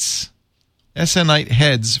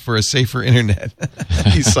heads for a safer internet.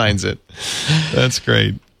 He signs it. That's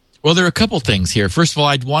great. Well, there are a couple things here. First of all,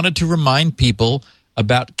 I wanted to remind people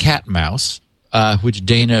about cat mouse, which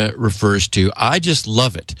Dana refers to. I just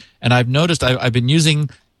love it. And I've noticed I've been using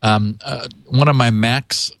one of my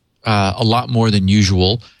Macs a lot more than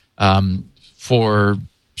usual for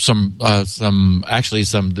some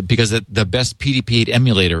because the best PDP-8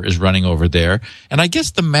 emulator is running over there. And I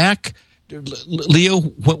guess the Mac, Leo,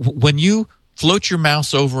 when you float your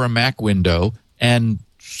mouse over a Mac window and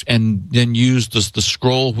then use the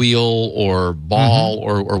scroll wheel or ball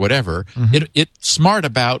or whatever, it's smart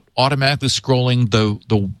about automatically scrolling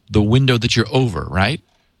the window that you're over, right?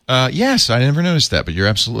 Yes, I never noticed that, but you're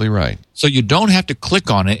absolutely right. So you don't have to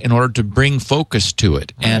click on it in order to bring focus to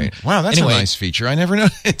it. And Right. Wow, that's anyway, a nice feature. I never know.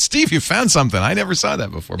 Steve, you found something. I never saw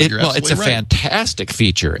that before. But you're absolutely it's a right. fantastic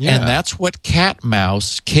feature, Yeah. and that's what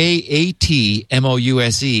CatMouse,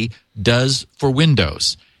 KATMOUSE, does for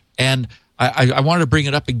Windows. And I wanted to bring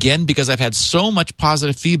it up again because I've had so much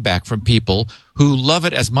positive feedback from people who love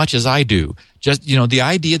it as much as I do. Just, the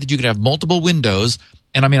idea that you could have multiple windows.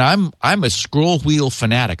 And I mean, I'm a scroll wheel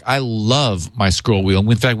fanatic. I love my scroll wheel.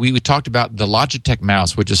 In fact, we talked about the Logitech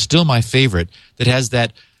mouse, which is still my favorite, that has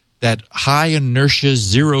that high inertia,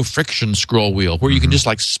 zero friction scroll wheel where you can just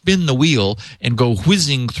like spin the wheel and go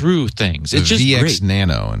whizzing through things. It's just VX great.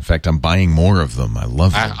 Nano. In fact, I'm buying more of them. I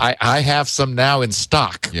love them. I have some now in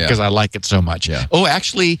stock Yeah. because I like it so much. Yeah. Oh,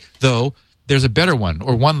 actually, though, there's a better one,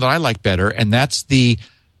 or one that I like better, and that's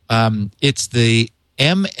it's the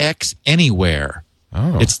MX Anywhere.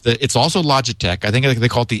 Oh. It's also Logitech. I think they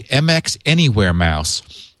call it the MX Anywhere mouse.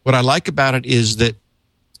 What I like about it is that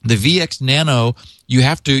the VX Nano,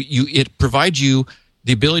 it provides you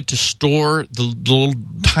the ability to store the little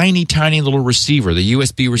tiny little receiver, the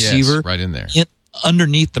USB receiver, Yes, right in there.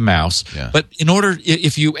 Underneath the mouse. Yeah. But in order,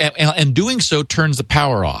 if you, and doing so turns the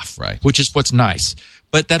power off, Right. which is what's nice.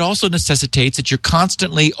 But that also necessitates that you're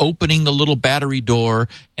constantly opening the little battery door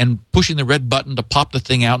and pushing the red button to pop the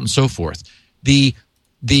thing out and so forth. The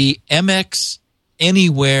MX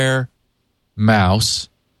Anywhere mouse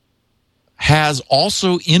has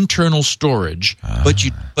also internal storage,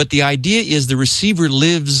 but the idea is the receiver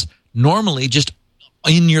lives normally just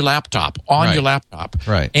in your laptop, on Right. your laptop,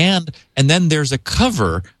 Right. And then there's a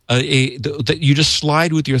cover that you just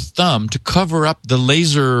slide with your thumb to cover up the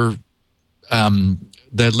laser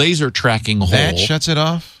tracking hole. That shuts it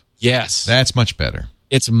off? Yes, That's much better.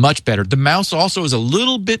 it's much better. The mouse also is a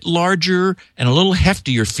little bit larger and a little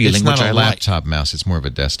heftier feeling, It's not which a I like. laptop mouse. It's more of a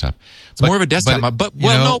desktop. It's more of a desktop, but you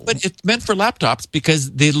know- but it's meant for laptops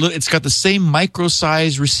because it's got the same micro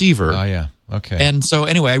size receiver. Oh, yeah. Okay. And so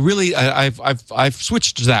anyway, I've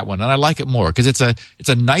switched to that one, and I like it more because it's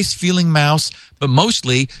a nice feeling mouse. But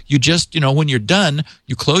mostly, you just when you're done,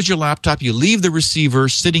 you close your laptop, you leave the receiver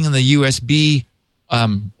sitting in the USB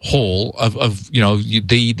hole of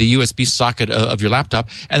the USB socket of your laptop,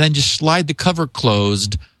 and then just slide the cover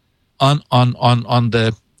closed on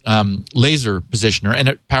the laser positioner, and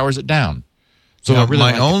it powers it down. So Now, I really my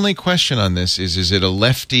like it. only question on this is it a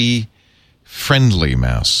lefty friendly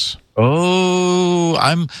mouse? Oh,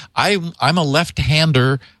 I'm a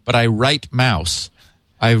left-hander, but I right mouse.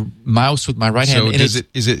 I mouse with my right hand. So and is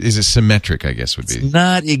it symmetric, I guess would be. It's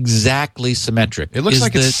not exactly symmetric. It looks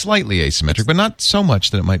like it's slightly asymmetric, but not so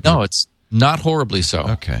much that it might be. No, it's not horribly so.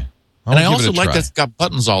 Okay. And I give it also a like try. that it's got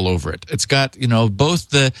buttons all over it. It's got,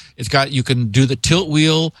 you can do the tilt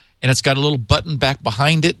wheel, and it's got a little button back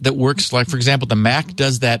behind it that works. Like, for example, the Mac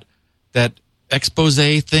does that expose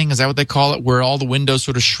thing. Is that what they call it? Where all the windows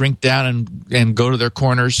sort of shrink down and go to their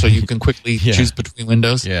corners so you can quickly Yeah. choose between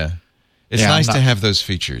windows. Yeah. It's Yeah, nice I'm to not- have those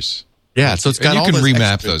features. Yeah, so it's got And you all can those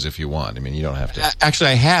remap extra- those if you want. I mean, you don't have to.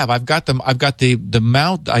 Actually, I have. I've got them. I've got the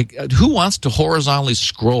mount. Who wants to horizontally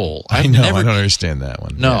scroll? I know. I don't understand that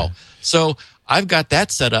one. No. Yeah. So I've got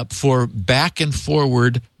that set up for back and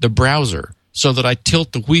forward the browser, so that I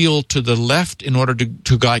tilt the wheel to the left in order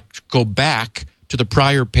to go back to the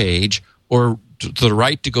prior page, or to the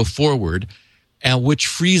right to go forward, and which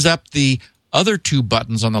frees up the other two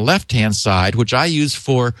buttons on the left-hand side, which I use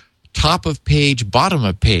for top of page, bottom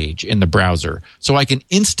of page in the browser. So I can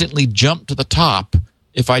instantly jump to the top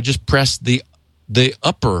if I just press the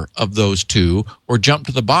upper of those two, or jump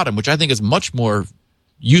to the bottom, which I think is much more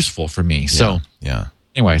useful for me. So Yeah.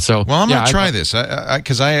 anyway, so Well, I'm going to try this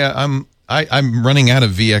because I'm running out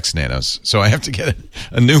of VX Nanos, so I have to get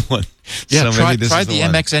a new one. Yeah, so try maybe this the is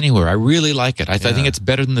one. MX Anywhere. I really like it. I think it's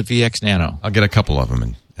better than the VX Nano. I'll get a couple of them,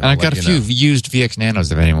 and And I've got a few used VX Nanos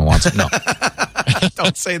if anyone wants it. No.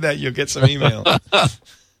 Don't say that; you'll get some email.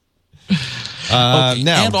 Now, and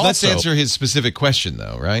let's also- answer his specific question,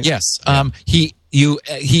 though, right? Yes. He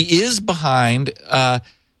is behind.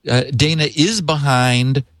 Dana is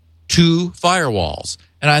behind 2 firewalls,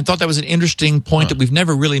 and I thought that was an interesting point that we've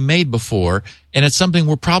never really made before, and it's something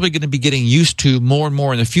we're probably going to be getting used to more and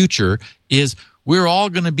more in the future. Is we're all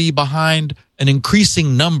going to be behind an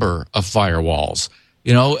increasing number of firewalls.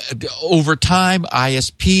 Over time,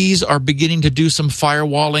 ISPs are beginning to do some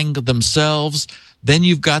firewalling themselves. Then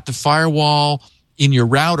you've got the firewall in your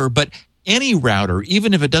router, but any router,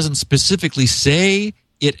 even if it doesn't specifically say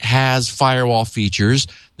it has firewall features,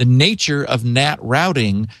 the nature of NAT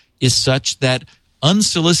routing is such that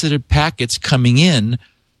unsolicited packets coming in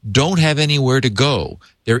don't have anywhere to go.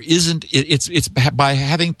 There isn't. It's by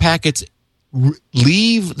having packets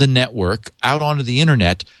leave the network out onto the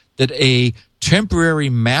internet that a temporary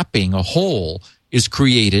mapping, a hole, is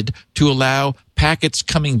created to allow packets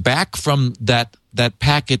coming back from that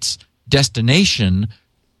packet's destination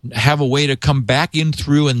have a way to come back in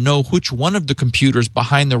through and know which one of the computers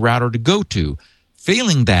behind the router to go to.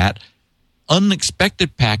 Failing that,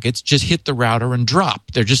 unexpected packets just hit the router and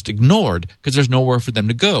drop. They're just ignored because there's nowhere for them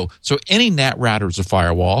to go. So any NAT router is a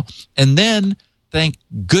firewall. And then, thank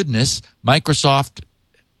goodness, Microsoft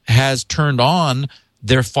has turned on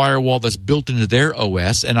their firewall that's built into their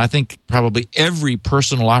OS, and I think probably every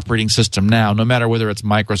personal operating system now, no matter whether it's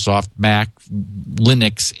Microsoft, Mac,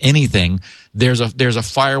 Linux, anything, there's a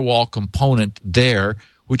firewall component there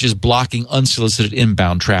which is blocking unsolicited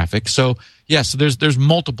inbound traffic. So yes, there's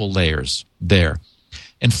multiple layers there.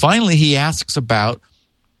 And finally, he asks about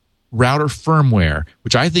router firmware,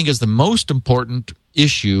 which I think is the most important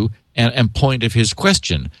issue and point of his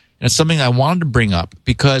question. And it's something I wanted to bring up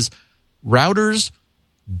because routers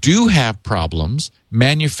do have problems.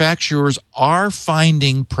 Manufacturers are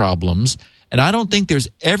finding problems. And I don't think there's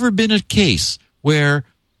ever been a case where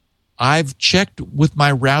I've checked with my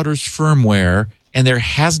router's firmware and there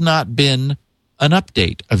has not been an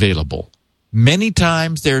update available. Many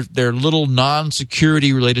times they're little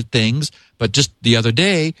non-security related things, but just the other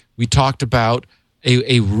day we talked about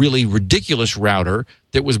a really ridiculous router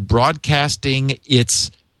that was broadcasting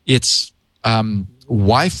its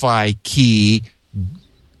Wi-Fi key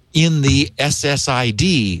in the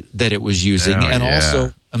SSID that it was using,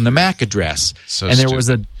 also on the MAC address. So and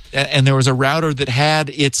there was a router that had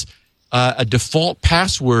its a default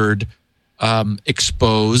password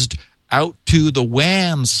exposed out to the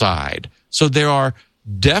WAN side. So there are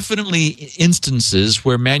definitely instances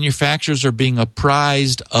where manufacturers are being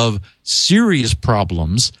apprised of serious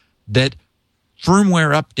problems that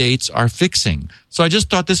firmware updates are fixing. So I just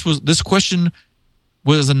thought this question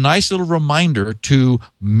was a nice little reminder to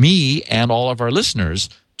me and all of our listeners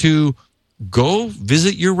to go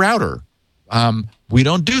visit your router. We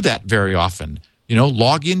don't do that very often.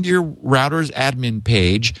 Log into your router's admin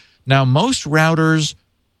page. Now, most routers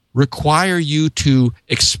require you to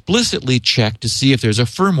explicitly check to see if there's a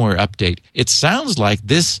firmware update. It sounds like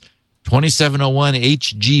this 2701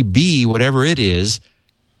 HGB, whatever it is,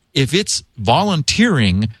 if it's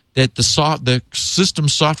volunteering that the system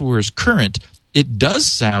software is current, it does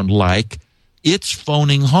sound like it's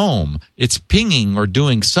phoning home. It's pinging or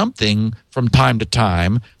doing something from time to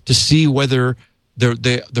time to see whether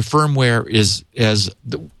the firmware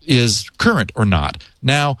is current or not.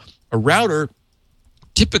 Now, a router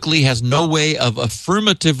typically has no way of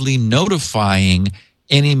affirmatively notifying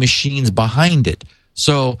any machines behind it.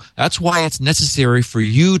 So that's why it's necessary for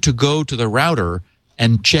you to go to the router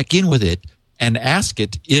and check in with it and ask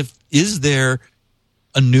it is there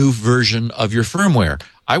a new version of your firmware.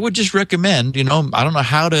 I would just recommend, I don't know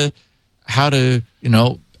how to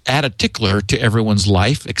add a tickler to everyone's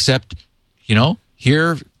life, except,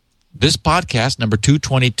 here, this podcast, number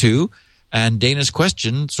 222, and Dana's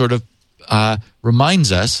question sort of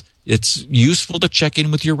reminds us it's useful to check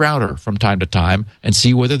in with your router from time to time and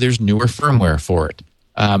see whether there's newer firmware for it,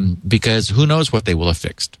 because who knows what they will have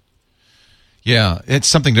fixed. Yeah, it's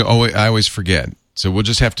something I always forget. So we'll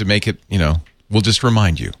just have to make it, we'll just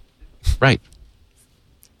remind you. Right.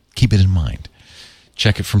 Keep it in mind.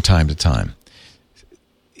 Check it from time to time.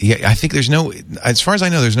 Yeah, I think as far as I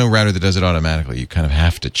know, there's no router that does it automatically. You kind of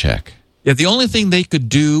have to check. Yeah, the only thing they could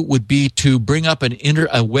do would be to bring up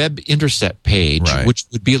a web intercept page, right, which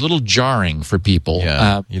would be a little jarring for people.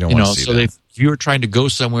 Yeah, you don't want to see so that. If you were trying to go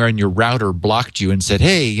somewhere and your router blocked you and said,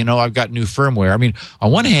 "Hey, I've got new firmware." I mean,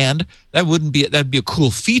 on one hand, that'd be a cool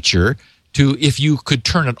feature if you could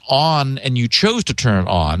turn it on and you chose to turn it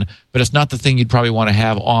on, but it's not the thing you'd probably want to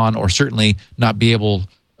have on, or certainly not be able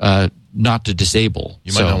not to disable.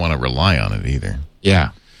 You might not want to rely on it either. Yeah.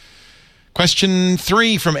 Question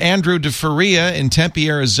 3 from Andrew DeFaria in Tempe,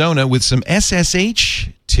 Arizona, with some SSH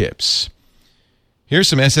tips. Here's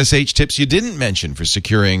some SSH tips you didn't mention for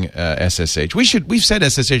securing SSH. We've said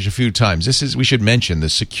SSH a few times. We should mention the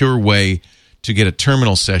secure way to get a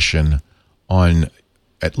terminal session on,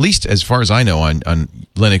 at least as far as I know, on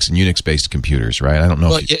Linux and Unix-based computers, right? I don't know.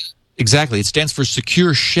 Well, exactly. It stands for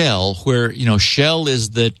Secure Shell, where, shell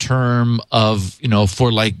is the term of,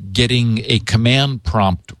 for like getting a command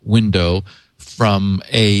prompt window from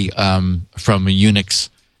a Unix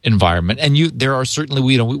environment. And there are certainly,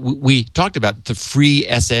 we talked about the free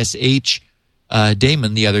SSH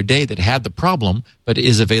Damon the other day that had the problem, but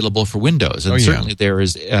is available for Windows. And certainly there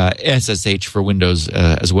is SSH for Windows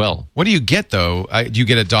as well. What do you get, though? Do you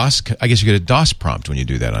get a DOS? I guess you get a DOS prompt when you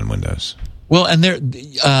do that on Windows. Well, and there...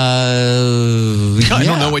 I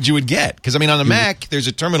don't know what you would get. Because, I mean, on the Mac, there's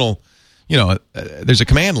a terminal... there's a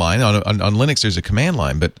command line. On Linux, there's a command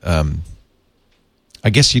line. But I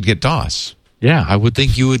guess you'd get DOS. Yeah, I would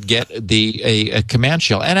think you would get a command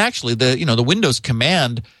shell. And actually, the Windows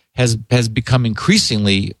command has become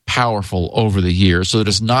increasingly powerful over the years, so that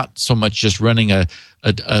it's not so much just running a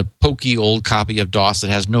pokey old copy of DOS that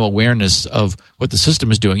has no awareness of what the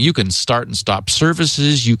system is doing. You can start and stop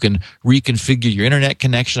services. You can reconfigure your internet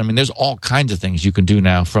connection. I mean, there's all kinds of things you can do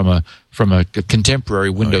now from a contemporary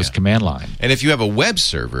Windows command line. And if you have a web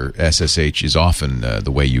server, SSH is often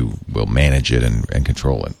the way you will manage it and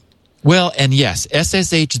control it. Well, and yes,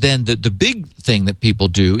 SSH then, the big thing that people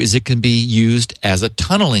do is it can be used as a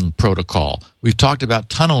tunneling protocol. We've talked about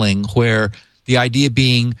tunneling, where the idea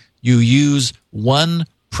being you use one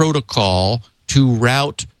protocol to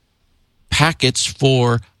route packets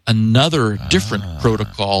for another different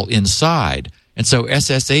protocol inside. And so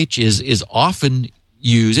SSH is often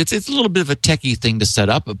used. It's a little bit of a techie thing to set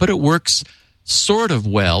up, but it works sort of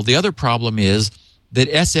well. The other problem is that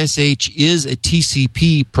SSH is a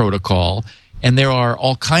TCP protocol, and there are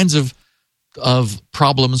all kinds of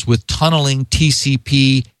problems with tunneling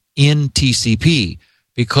TCP in TCP,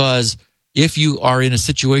 because if you are in a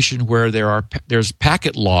situation where there's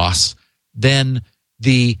packet loss, then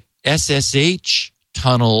the SSH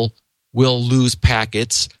tunnel will lose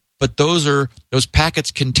packets, but those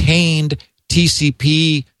packets contained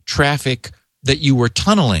TCP traffic that you were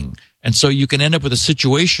tunneling. And so you can end up with a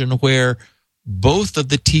situation where both of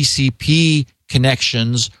the TCP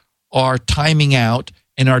connections are timing out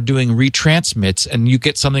and are doing retransmits, and you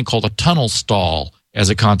get something called a tunnel stall as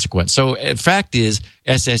a consequence. So the fact is,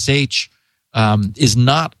 SSH is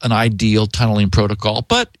not an ideal tunneling protocol,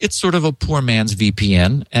 but it's sort of a poor man's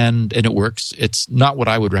VPN, and it works. It's not what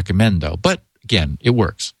I would recommend, though. But again, it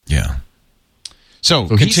works. Yeah. So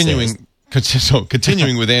continuing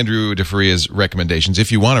with Andrew DeFaria's recommendations,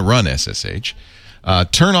 if you want to run SSH,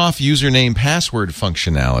 turn off username password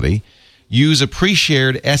functionality. Use a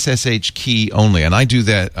pre-shared SSH key only. And I do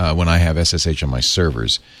that when I have SSH on my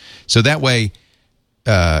servers. So that way,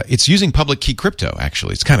 it's using public key crypto,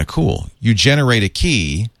 actually. It's kind of cool. You generate a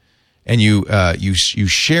key, and you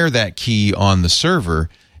share that key on the server.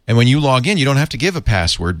 And when you log in, you don't have to give a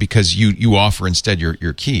password because you offer instead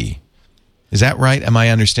your key. Is that right? Am I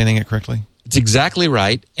understanding it correctly? It's exactly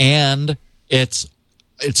right. And it's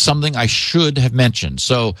something I should have mentioned.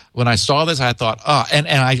 So when I saw this, I thought, and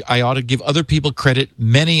I ought to give other people credit.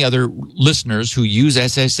 Many other listeners who use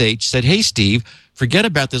SSH said, hey, Steve, forget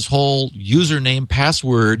about this whole username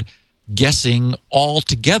password guessing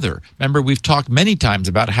altogether. Remember, we've talked many times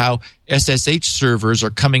about how SSH servers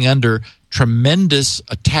are coming under tremendous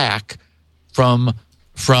attack from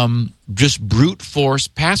just brute force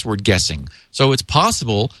password guessing. So it's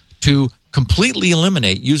possible to completely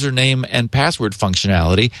eliminate username and password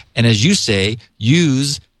functionality, and as you say,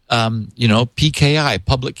 use PKI,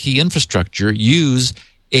 public key infrastructure. Use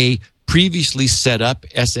a previously set up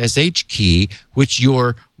SSH key, which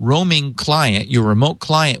your roaming client, your remote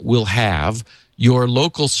client will have, your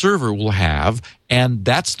local server will have, and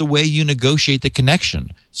that's the way you negotiate the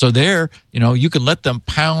connection. So there, you can let them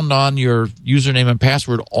pound on your username and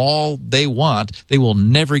password all they want. They will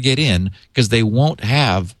never get in because they won't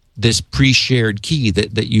have this pre-shared key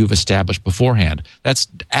that you've established beforehand. That's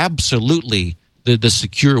absolutely the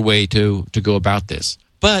secure way to go about this.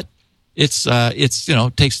 But it's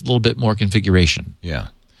takes a little bit more configuration. Yeah.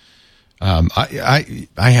 I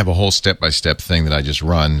have a whole step-by-step thing that I just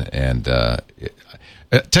run, and I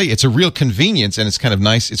tell you, it's a real convenience, and it's kind of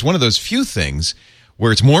nice. It's one of those few things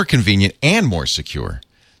where it's more convenient and more secure.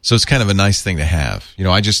 So it's kind of a nice thing to have.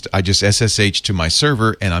 I just SSH to my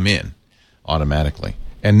server, and I'm in automatically.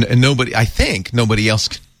 And nobody, I think nobody else,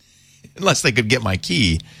 unless they could get my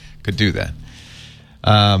key, could do that.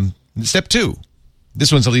 Step 2.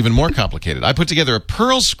 This one's even more complicated. I put together a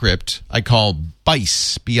Perl script I call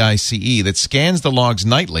BICE, B-I-C-E, that scans the logs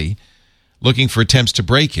nightly looking for attempts to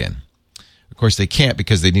break in. Of course, they can't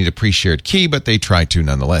because they need a pre-shared key, but they try to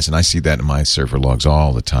nonetheless. And I see that in my server logs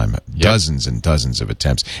all the time. Yep. Dozens and dozens of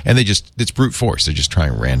attempts. And it's brute force. They're just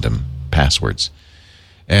trying random passwords.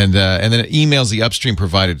 And then it emails the upstream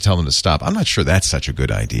provider to tell them to stop. I'm not sure that's such a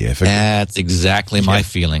good idea. That's exactly my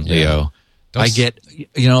feeling, Leo. I get,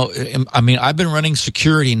 I've been running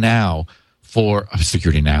Shields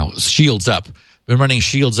Up been running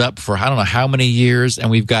Shields Up for I don't know how many years, and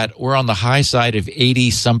we're on the high side of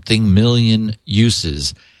 80-something million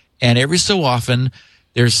uses. And every so often,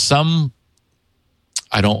 there's some,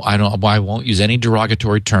 I won't use any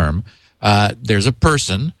derogatory term. There's a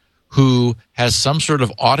person who has some sort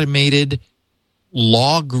of automated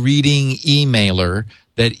log reading emailer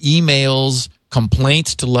that emails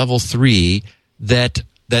complaints to level 3 that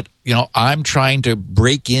I'm trying to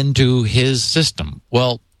break into his system.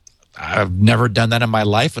 Well, I've never done that in my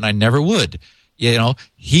life, and I never would. He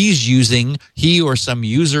or some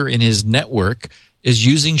user in his network is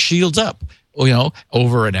using Shields Up,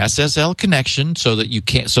 over an SSL connection, so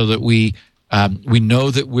that we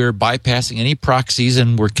know that we're bypassing any proxies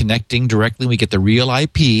and we're connecting directly. We get the real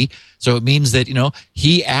IP. So it means that,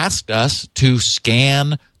 he asked us to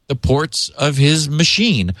scan the ports of his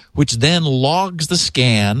machine, which then logs the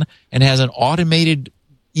scan and has an automated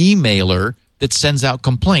emailer that sends out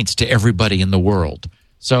complaints to everybody in the world.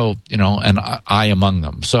 So, and I among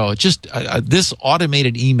them. So just this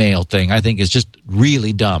automated email thing, I think, is just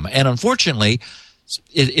really dumb. And unfortunately,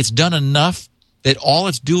 it's done enough that all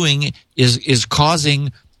it's doing is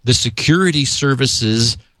causing the security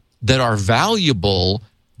services that are valuable,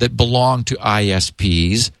 that belong to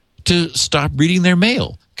ISPs, to stop reading their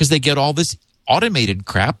mail, because they get all this automated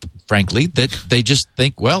crap, frankly, that they just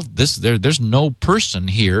think, well, there's no person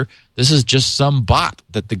here. This is just some bot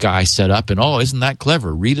that the guy set up, and isn't that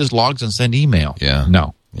clever? Read his logs and send email. Yeah.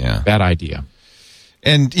 No. Yeah. Bad idea.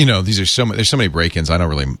 And there's so many break-ins.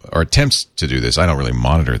 Or attempts to do this. I don't really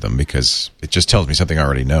monitor them because it just tells me something I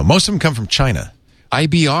already know. Most of them come from China.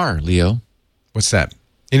 IBR, Leo. What's that?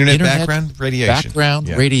 Internet background radiation. Background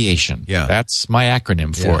radiation. Yeah. That's my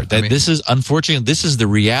acronym for it. This is, unfortunately, this is the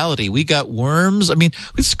reality. We got worms. I mean,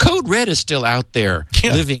 this Code Red is still out there,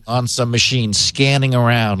 living on some machine, scanning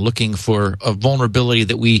around, looking for a vulnerability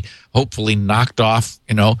that we hopefully knocked off,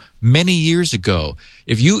 many years ago.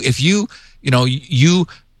 If you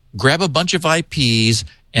grab a bunch of IPs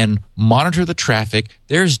and monitor the traffic,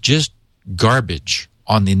 there's just garbage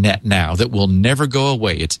on the net now that will never go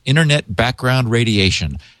away. It's internet background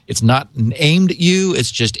radiation. It's not aimed at you.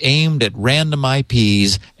 It's just aimed at random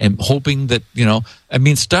IPs and hoping that,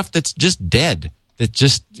 stuff that's just dead. That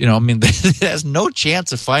just, it has no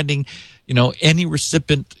chance of finding, any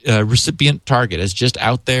recipient target. It's just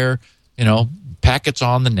out there, packets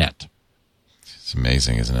on the net. It's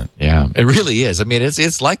amazing, isn't it? Yeah, it really is. I mean,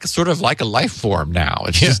 it's like sort of like a life form now.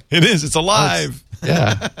 It's just, it is. It's alive.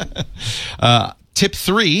 Tip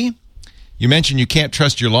 3, you mentioned you can't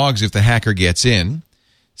trust your logs if the hacker gets in.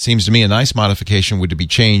 Seems to me a nice modification would be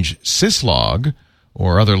change syslog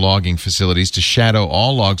or other logging facilities to shadow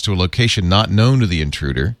all logs to a location not known to the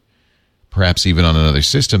intruder, perhaps even on another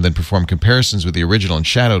system, then perform comparisons with the original and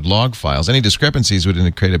shadowed log files. Any discrepancies would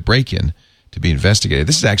indicate a break-in to be investigated.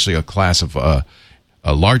 This is actually a class of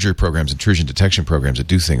larger programs, intrusion detection programs, that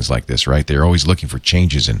do things like this, right? They're always looking for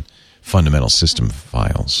changes in fundamental system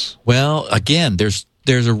files. Well, again, there's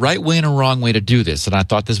a right way and a wrong way to do this, and I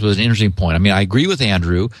thought this was an interesting point. I mean, I agree with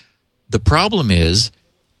Andrew. The problem is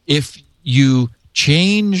if you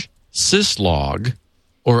change syslog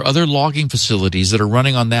or other logging facilities that are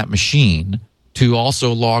running on that machine to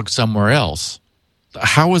also log somewhere else,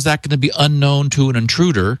 how is that going to be unknown to an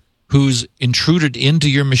intruder who's intruded into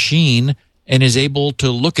your machine and is able to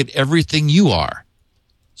look at everything you are?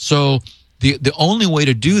 So the only way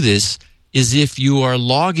to do this is if you are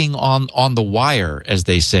logging on the wire, as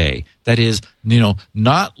they say. That is,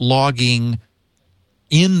 not logging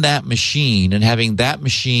in that machine and having that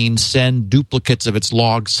machine send duplicates of its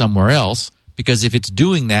logs somewhere else, because if it's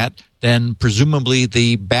doing that, then presumably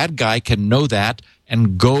the bad guy can know that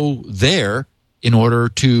and go there in order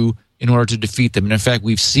to defeat them. And in fact,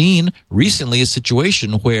 we've seen recently a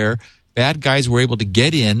situation where bad guys were able to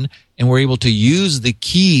get in and were able to use the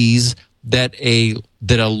keys that a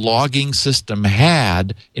logging system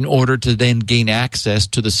had in order to then gain access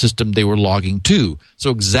to the system they were logging to.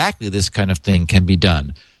 So exactly this kind of thing can be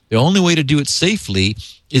done. The only way to do it safely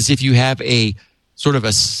is if you have a sort of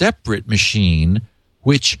a separate machine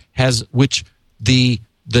which the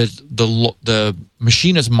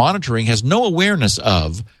machine is monitoring has no awareness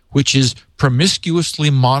of, which is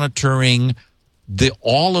promiscuously monitoring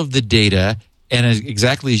all of the data. And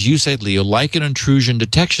exactly as you said, Leo, like an intrusion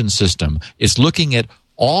detection system, it's looking at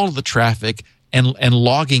all of the traffic and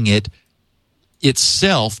logging it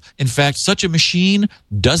itself. In fact, such a machine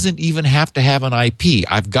doesn't even have to have an IP.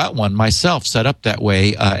 I've got one myself set up that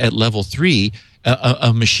way at level 3,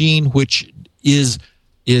 a machine which is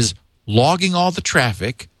logging all the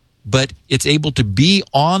traffic, but it's able to be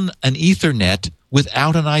on an Ethernet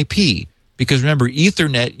without an IP. because remember,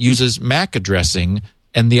 Ethernet uses MAC addressing,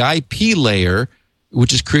 and the IP layer,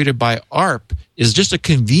 which is created by ARP, is just a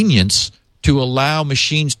convenience to allow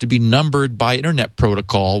machines to be numbered by Internet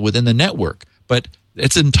protocol within the network. But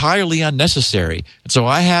it's entirely unnecessary. And so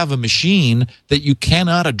I have a machine that you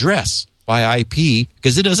cannot address by IP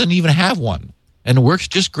because it doesn't even have one. And it works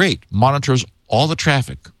just great, monitors all the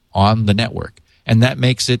traffic on the network. And that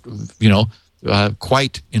makes it,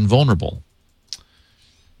 quite invulnerable.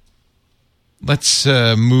 Let's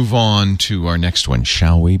move on to our next one,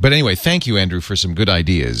 shall we? But anyway, thank you, Andrew, for some good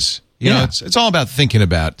ideas. You know, it's all about thinking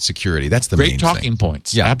about security. That's the main thing. Great talking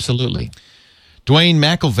points. Yeah, absolutely. Dwayne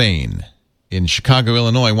McIlvain in Chicago,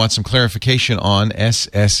 Illinois, wants some clarification on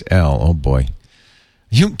SSL. Oh, boy.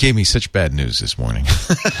 You gave me such bad news this morning.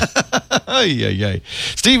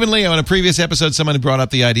 Stephen Leo, in a previous episode, someone brought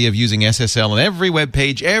up the idea of using SSL on every web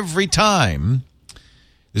page every time.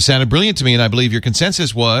 This sounded brilliant to me, and I believe your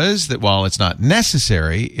consensus was that while it's not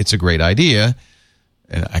necessary, it's a great idea.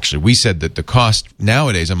 And actually, we said that the cost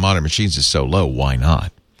nowadays on modern machines is so low, why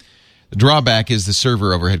not? The drawback is the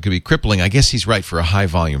server overhead could be crippling. I guess he's right for a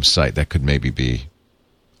high-volume site. That could maybe be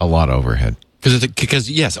a lot of overhead. Because,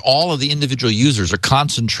 yes, all of the individual users are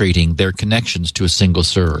concentrating their connections to a single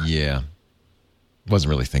server. Yeah. Wasn't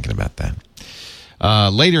really thinking about that.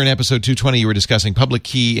 Later in episode 220, you were discussing public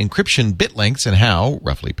key encryption bit lengths and how,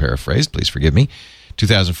 roughly paraphrased, please forgive me,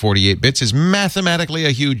 2048 bits is mathematically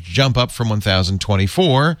a huge jump up from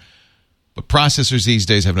 1024, but processors these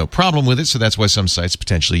days have no problem with it, so that's why some sites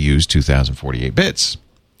potentially use 2048 bits.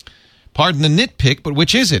 Pardon the nitpick, but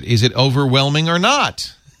which is it? Is it overwhelming or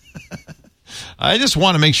not? I just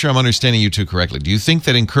want to make sure I'm understanding you two correctly. Do you think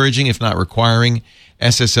that encouraging, if not requiring,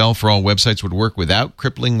 SSL for all websites would work without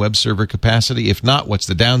crippling web server capacity? If not, what's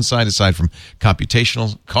the downside aside from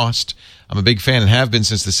computational cost? I'm a big fan and have been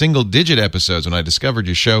since the single-digit episodes when I discovered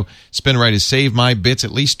your show. SpinRite has saved my bits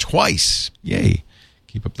at least twice. Yay.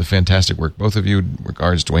 Keep up the fantastic work. Both of you,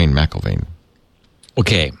 regards, Dwayne McIlvain.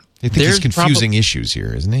 Okay. I think he's confusing issues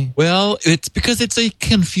here, isn't he? Well, it's because it's a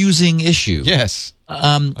confusing issue. Yes.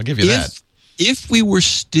 I'll give you that. If we were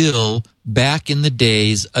still back in the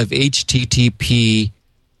days of HTTP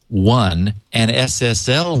 1 and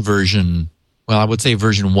SSL version, well, I would say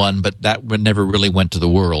version 1, but that never really went to the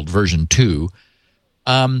world, version 2,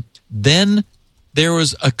 then there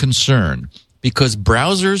was a concern because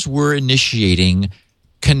browsers were initiating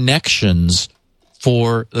connections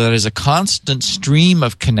that is a constant stream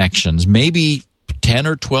of connections, maybe 10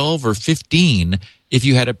 or 12 or 15 if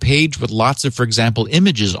you had a page with lots of, for example,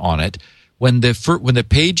 images on it. When the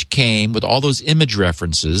page came with all those image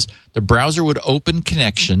references, the browser would open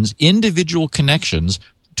connections, individual connections,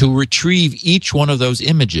 to retrieve each one of those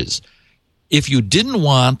images. If you didn't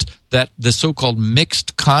want the so-called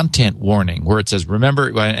mixed content warning, where it says, remember,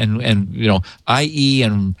 IE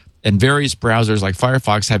and various browsers like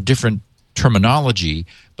Firefox have different terminology,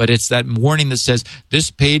 but it's that warning that says this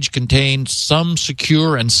page contains some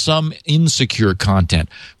secure and some insecure content.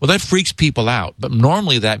 Well, that freaks people out, but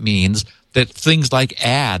normally that means that things like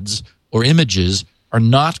ads or images are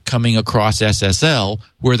not coming across SSL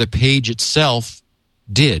where the page itself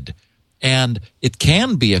did. And it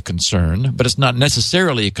can be a concern, but it's not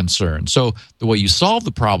necessarily a concern. So the way you solve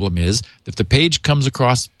the problem is if the page comes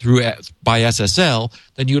across by SSL,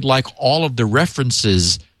 then you'd like all of the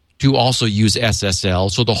references to also use SSL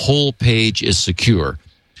so the whole page is secure.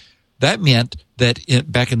 That meant that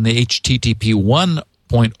back in the HTTP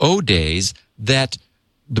 1.0 days that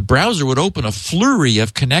the browser would open a flurry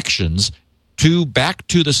of connections back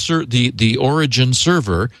to the origin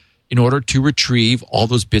server in order to retrieve all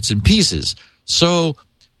those bits and pieces. So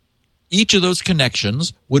each of those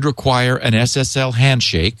connections would require an SSL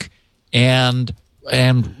handshake and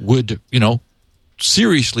would,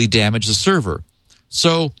 seriously damage the server.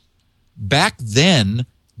 So back then,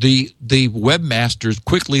 the webmasters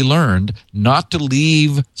quickly learned not to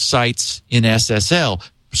leave sites in SSL.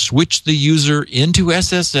 Switch the user into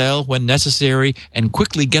SSL when necessary and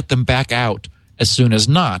quickly get them back out as soon as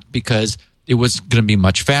not, because it was going to be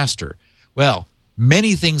much faster. Well,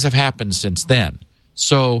 many things have happened since then.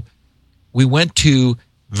 So we went to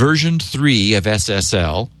version 3 of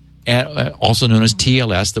SSL, also known as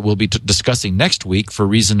TLS, that we'll be discussing next week for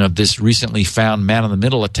reason of this recently found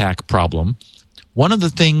man-in-the-middle attack problem. One of the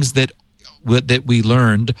things that we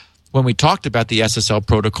learned when we talked about the SSL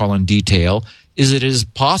protocol in detail is it is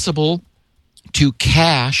possible to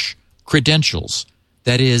cache credentials.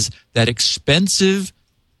 That is, that expensive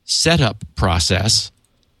setup process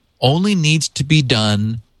only needs to be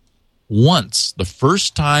done once. The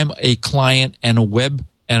first time a client and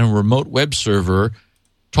a remote web server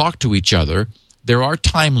talk to each other, there are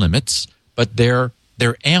time limits, but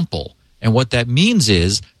they're ample. And what that means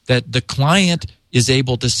is that the client is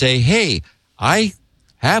able to say, hey, I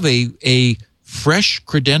have a fresh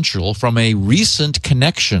credential from a recent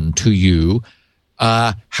connection to you.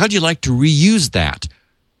 How'd you like to reuse that?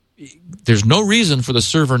 There's no reason for the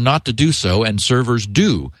server not to do so, and servers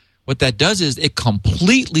do. What that does is it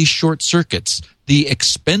completely short circuits the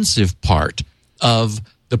expensive part of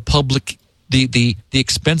the public, the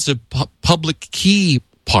expensive public key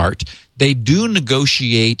part. They do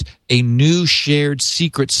negotiate a new shared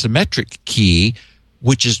secret symmetric key,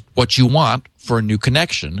 which is what you want for a new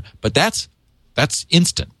connection, but that's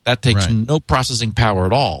instant. That takes no processing power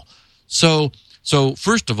at all. So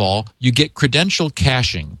first of all, you get credential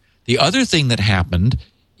caching. The other thing that happened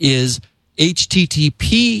is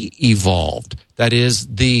HTTP evolved. That is,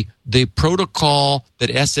 the protocol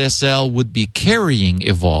that SSL would be carrying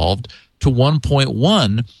evolved to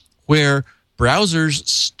 1.1, where browsers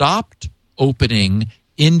stopped opening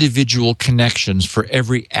individual connections for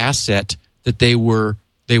every asset that they were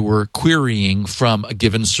querying from a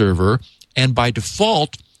given server, and by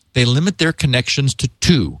default, they limit their connections to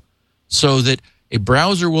 2, so that a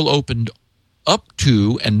browser will open up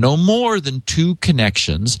to and no more than 2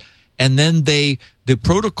 connections, and then the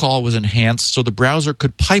protocol was enhanced so the browser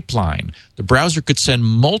could pipeline. The browser could send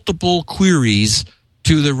multiple queries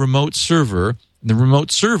to the remote server, and the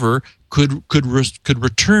remote server could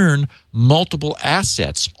return multiple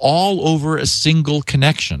assets all over a single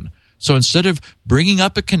connection. So instead of bringing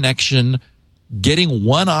up a connection, getting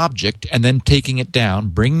one object and then taking it down,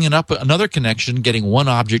 bringing up another connection, getting one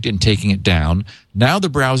object and taking it down, now the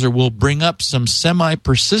browser will bring up some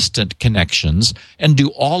semi-persistent connections and do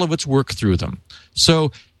all of its work through them.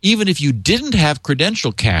 So even if you didn't have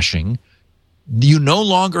credential caching, you no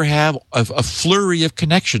longer have a flurry of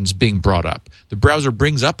connections being brought up. The browser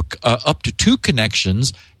brings up to 2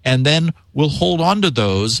 connections and then will hold on to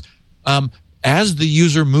those as the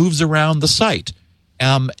user moves around the site,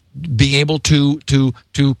 being able to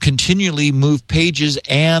continually move pages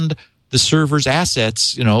and the server's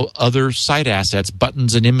assets, other site assets,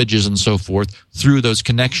 buttons and images and so forth through those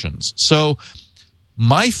connections. So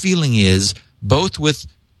my feeling is both with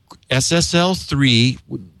SSL 3,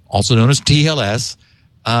 also known as TLS,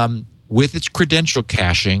 with its credential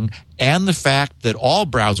caching and the fact that all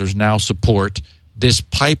browsers now support this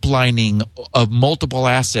pipelining of multiple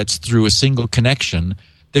assets through a single connection,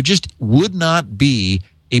 there just would not be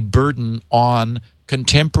a burden on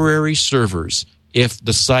contemporary servers if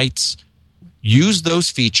the sites used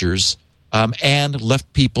those features and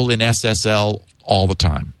left people in SSL all the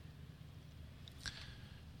time.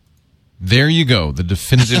 There you go, the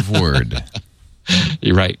definitive word.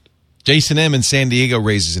 You're right. Jason M. in San Diego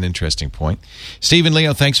raises an interesting point. Stephen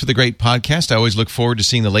Leo, thanks for the great podcast. I always look forward to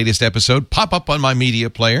seeing the latest episode pop up on my media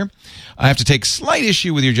player. I have to take slight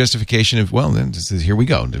issue with your justification of, here we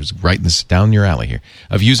go. There's writing this down your alley here,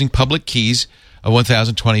 of using public keys of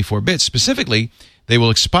 1024 bits. Specifically, they will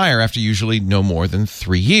expire after usually no more than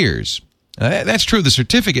 3 years. That's true of the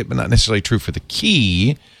certificate, but not necessarily true for the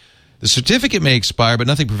key. The certificate may expire, but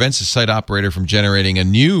nothing prevents the site operator from generating a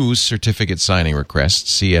new certificate signing request,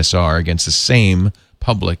 CSR, against the same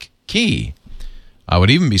public key. I would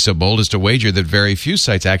even be so bold as to wager that very few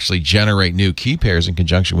sites actually generate new key pairs in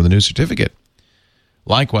conjunction with a new certificate.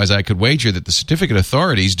 Likewise, I could wager that the certificate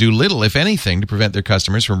authorities do little, if anything, to prevent their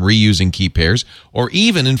customers from reusing key pairs or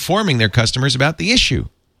even informing their customers about the issue.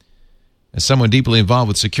 As someone deeply involved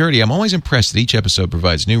with security, I'm always impressed that each episode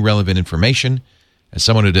provides new relevant information. As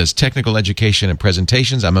someone who does technical education and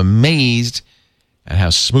presentations, I'm amazed at how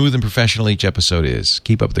smooth and professional each episode is.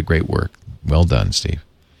 Keep up the great work. Well done, Steve.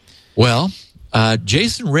 Well,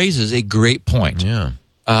 Jason raises a great point. Yeah.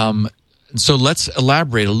 So let's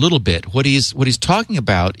elaborate a little bit. What he's talking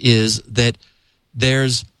about is that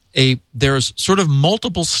there's sort of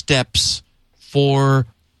multiple steps for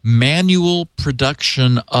manual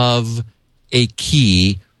production of a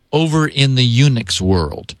key over in the Unix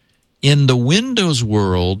world. In the Windows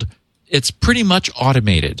world, it's pretty much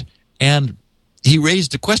automated. And he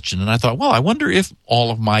raised a question, and I thought, I wonder if all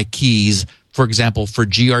of my keys, for example, for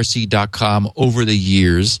grc.com over the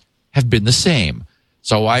years have been the same.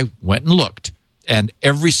 So I went and looked, and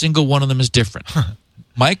every single one of them is different.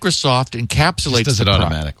 Microsoft encapsulates it does it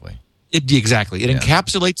automatically. Exactly. It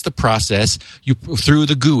encapsulates the process. Through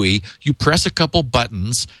the GUI, you press a couple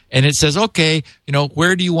buttons, and it says, okay,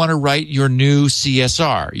 where do you want to write your new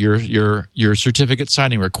CSR, your certificate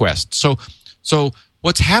signing request? So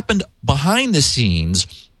what's happened behind the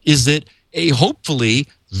scenes is that a hopefully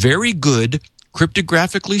very good,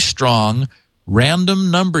 cryptographically strong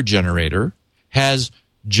random number generator has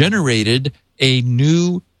generated a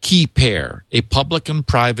new key pair, a public and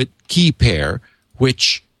private key pair,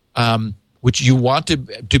 which you want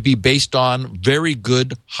to be based on very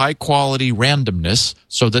good, high-quality randomness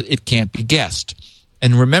so that it can't be guessed.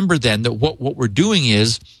 And remember then that what we're doing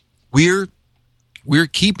is we're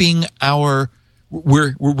keeping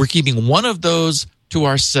we're keeping one of those to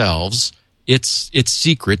ourselves. It's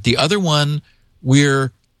secret. The other one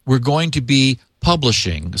we're going to be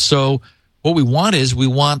publishing. So what we want is we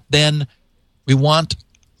want to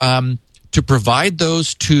provide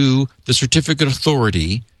those to the certificate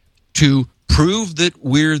authority to prove that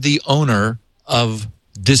we're the owner of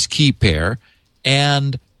this key pair,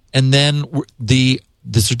 and then the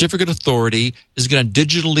certificate authority is going to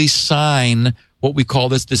digitally sign what we call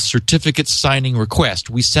this certificate signing request.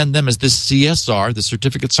 We send them as this CSR, the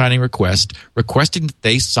certificate signing request, requesting that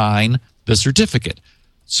they sign the certificate.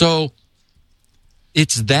 So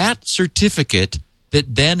it's that certificate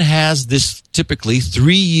that then has this typically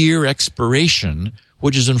 3-year expiration,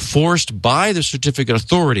 which is enforced by the certificate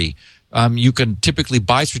authority. You can typically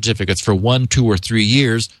buy certificates for 1, 2, or 3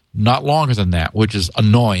 years, not longer than that, which is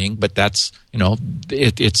annoying. But that's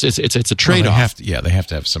it's a trade-off. They have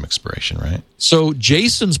to have some expiration, right? So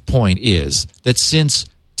Jason's point is that since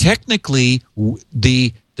technically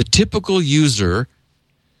the typical user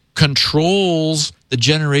controls the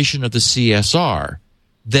generation of the CSR,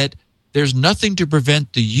 that there's nothing to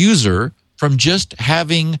prevent the user from just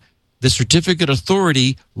having the certificate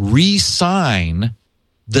authority re-sign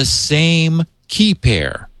the same key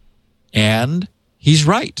pair. And he's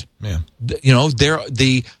right. Yeah. The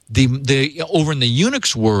over in the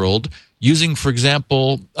Unix world, using, for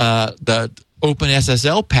example, the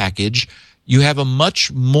OpenSSL package, you have a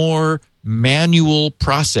much more manual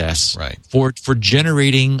process for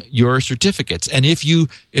generating your certificates. And if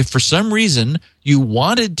for some reason you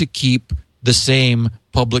wanted to keep the same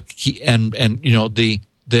public key and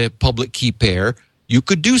the public key pair, you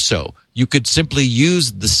could do so. You could simply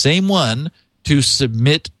use the same one to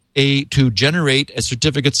generate a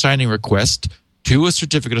certificate signing request to a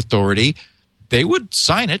certificate authority. They would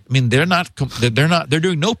sign it. I mean, they're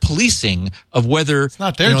doing no policing of whether it's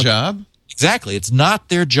not their job. Exactly. It's not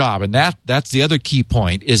their job. And that's the other key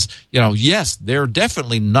point is, yes, they're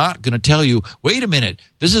definitely not going to tell you, wait a minute,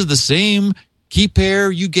 this is the same key pair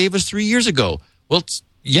you gave us 3 years ago. Well,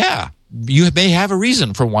 you may have a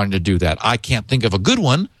reason for wanting to do that. I can't think of a good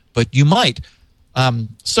one, but you might.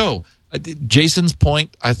 So Jason's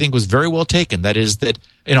point, I think, was very well taken. That is that,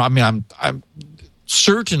 I'm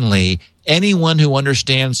certainly anyone who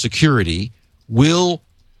understands security will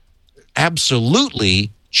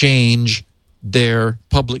absolutely change their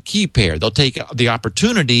public key pair. They'll take the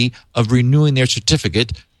opportunity of renewing their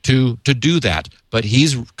certificate to do that. But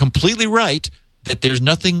he's completely right that there's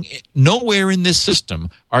nowhere in this system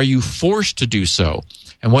are you forced to do so.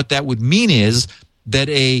 And what that would mean is that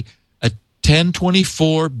a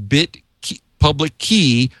 1024-bit public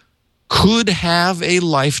key could have a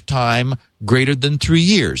lifetime greater than 3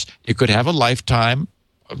 years. It could have a lifetime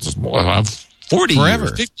of 40 forever.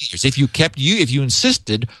 Years, 50 years. If you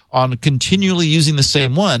insisted on continually using the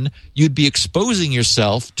same one, you'd be exposing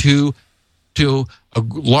yourself to a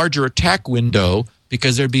larger attack window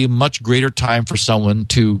because there'd be a much greater time for someone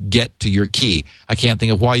to get to your key. I can't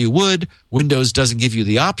think of why you would. Windows doesn't give you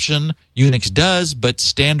the option. Unix does, but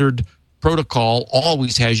standard protocol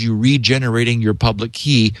always has you regenerating your public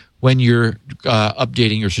key when you're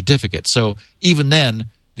updating your certificate. So even then,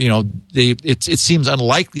 it seems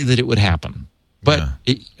unlikely that it would happen. But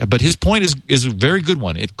but his point is a very good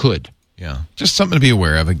one. It could. Yeah, just something to be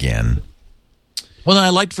aware of again. Well, I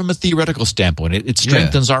liked from a theoretical standpoint. It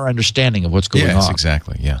strengthens our understanding of what's going on. Yes,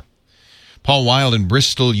 exactly, yeah. Paul Wild in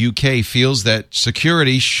Bristol, UK, feels that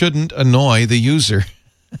security shouldn't annoy the user.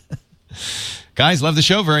 Guys, love the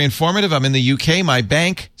show. Very informative. I'm in the UK. My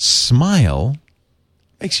bank, Smile,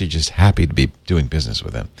 makes you just happy to be doing business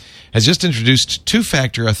with them, has just introduced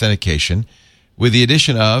two-factor authentication with the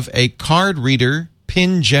addition of a card reader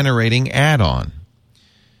PIN-generating add-on.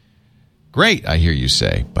 Great, I hear you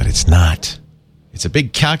say, but it's not. It's a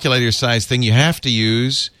big calculator-sized thing you have to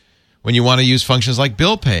use when you want to use functions like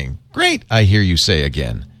bill paying. Great, I hear you say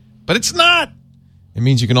again, but it's not. It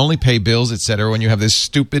means you can only pay bills, etc., when you have this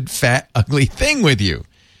stupid, fat, ugly thing with you.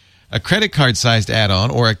 A credit card-sized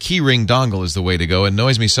add-on or a keyring dongle is the way to go. It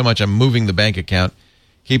annoys me so much I'm moving the bank account.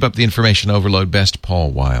 Keep up the information overload. Best,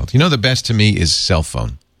 Paul Wild. The best to me is cell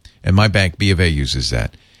phone. And my bank, B of A, uses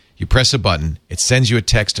that. You press a button, it sends you a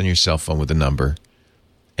text on your cell phone with a number,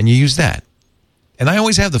 and you use that. And I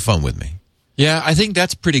always have the phone with me. Yeah, I think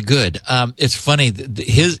that's pretty good. It's funny.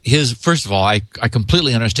 His first of all, I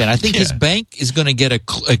completely understand. I think his bank is going to get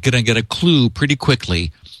a clue pretty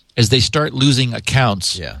quickly as they start losing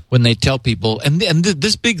accounts when they tell people, and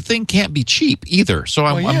this big thing can't be cheap either. So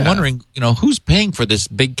I'm wondering, who's paying for this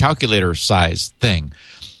big calculator size thing?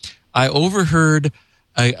 I overheard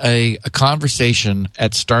a conversation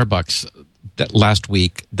at Starbucks that last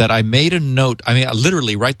week that I made a note. I mean,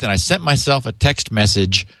 literally right then I sent myself a text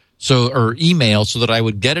message or email so that I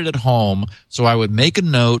would get it at home. So I would make a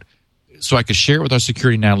note so I could share it with our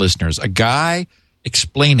Security Now listeners. A guy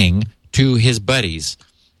explaining to his buddies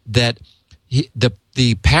that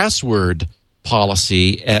the password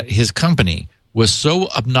policy at his company was so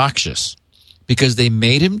obnoxious because they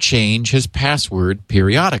made him change his password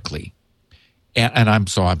periodically. And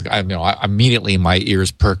I immediately my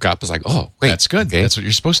ears perk up. It's like, oh, wait. That's good. Okay. That's what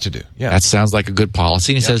you're supposed to do. Yeah. That sounds like a good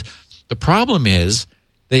policy. And he says, the problem is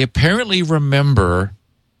they apparently remember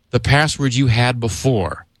the password you had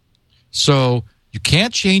before. So you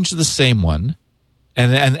can't change to the same one.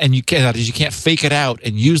 And you can't fake it out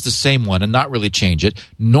and use the same one and not really change it,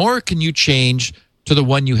 nor can you change to the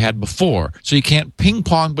one you had before. So you can't ping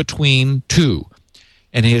pong between two.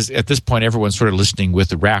 And at this point, everyone's sort of listening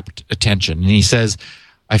with rapt attention. And he says,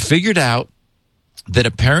 I figured out that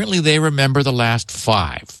apparently they remember the last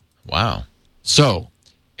 5. Wow. So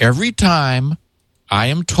every time I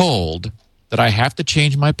am told that I have to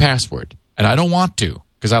change my password, and I don't want to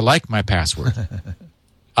because I like my password,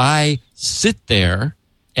 I sit there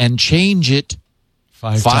and change it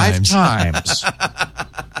 5 times.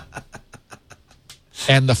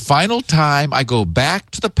 And the final time I go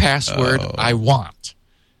back to the password I want.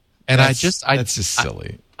 And that's just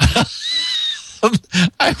silly.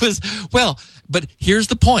 But here's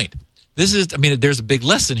the point. There's a big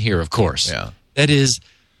lesson here, of course. Yeah. That is,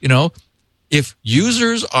 if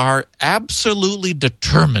users are absolutely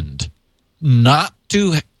determined not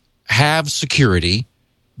to have security,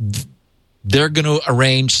 they're going to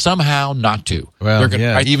arrange somehow not to. Well,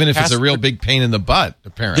 even if it's a real big pain in the butt,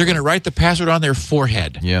 apparently. They're going to write the password on their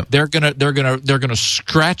forehead. Yep. They're going to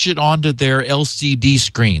scratch it onto their LCD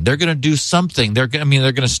screen. They're going to do something. They're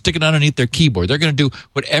going to stick it underneath their keyboard. They're going to do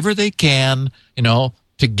whatever they can, to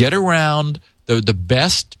get around the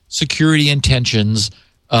best security intentions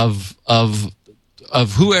of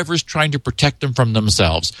whoever's trying to protect them from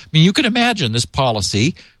themselves. I mean, you can imagine this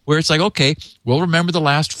policy where it's like, okay, we'll remember the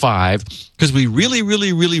last 5 because we really,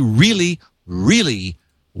 really, really, really, really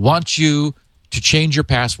want you to change your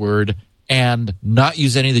password and not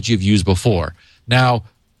use any that you've used before. Now,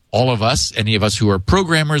 all of us, any of us who are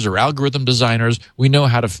programmers or algorithm designers, we know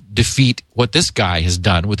how to defeat what this guy has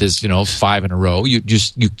done with his, 5 in a row. You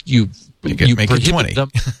make it 20. Them.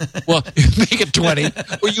 Well, you make it 20,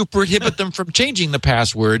 or you prohibit them from changing the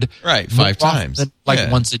password. Right, 5 times.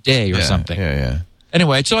 Once a day or something. Yeah.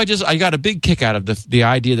 Anyway, so I got a big kick out of the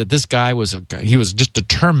idea that this guy was just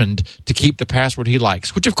determined to keep the password he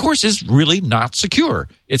likes, which of course is really not secure.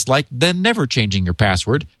 It's like then never changing your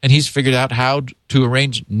password, and he's figured out how to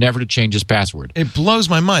arrange never to change his password. It blows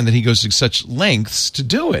my mind that he goes to such lengths to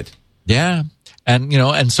do it. Yeah,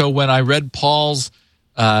 and so when I read Paul's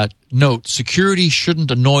note, security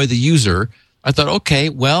shouldn't annoy the user, I thought, okay,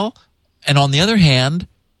 well, and on the other hand,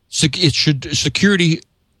 security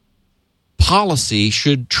policy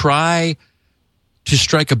should try to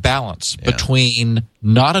strike a balance between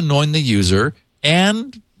not annoying the user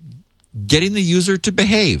and getting the user to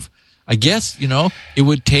behave. I guess, it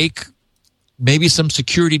would take maybe some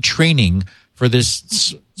security training for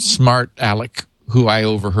this smart aleck who I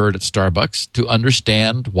overheard at Starbucks to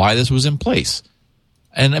understand why this was in place.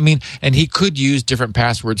 And and he could use different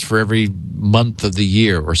passwords for every month of the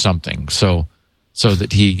year or something. So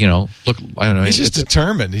that he, look, I don't know. He's just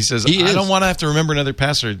determined. He says, I don't want to have to remember another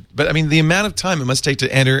password. But, the amount of time it must take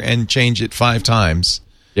to enter and change it 5 times.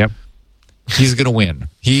 Yep. He's going to win.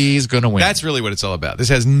 He's going to win. That's really what it's all about. This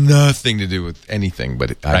has nothing to do with anything,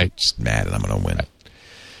 but I'm right. just mad and I'm going to win. Right.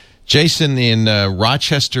 Jason in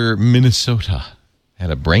Rochester, Minnesota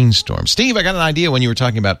had a brainstorm. Steve, I got an idea when you were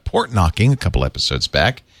talking about port knocking a couple episodes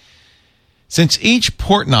back. Since each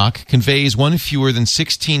port knock conveys one fewer than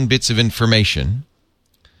 16 bits of information.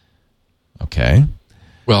 Okay.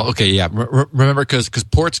 Well, okay, yeah. Remember, because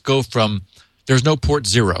ports go from there's no port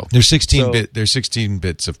 0. There's 16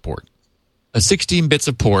 bits of port. 16 bits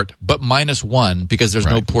of port, but minus 1 because there's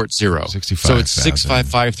no port 0. 65. So it's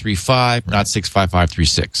 65535, not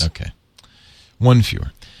 65536. Okay. One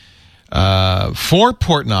fewer. 4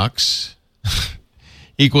 port knocks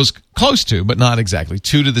equals close to, but not exactly,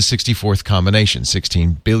 2 to the 64th combination,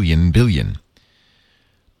 16 billion.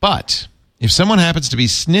 But if someone happens to be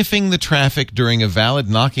sniffing the traffic during a valid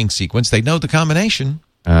knocking sequence, they know the combination.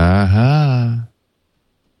 Uh-huh.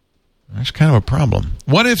 That's kind of a problem.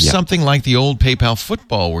 What if something like the old PayPal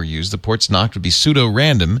football were used? The ports knocked would be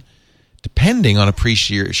pseudo-random, depending on a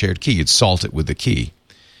pre-shared key. You'd salt it with the key.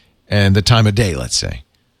 And the time of day, let's say.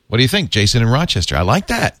 What do you think, Jason in Rochester? I like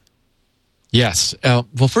that. Yes. Well,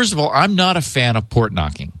 first of all, I'm not a fan of port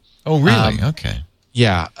knocking. Oh, really? Okay.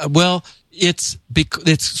 Yeah. Well, it's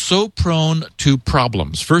so prone to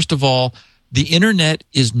problems. First of all, the Internet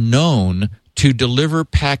is known to deliver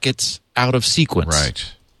packets out of sequence.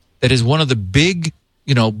 Right. That is one of the big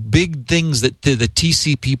things that the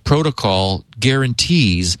TCP protocol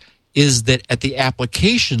guarantees, is that at the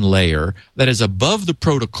application layer that is above the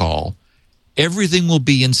protocol, everything will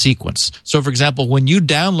be in sequence. So, for example, when you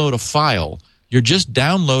download a file, you're just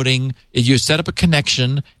downloading, you set up a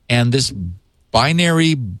connection, and this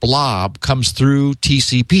binary blob comes through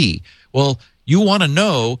TCP. Well, you want to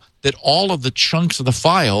know that all of the chunks of the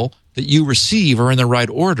file that you receive are in the right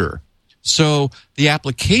order. So the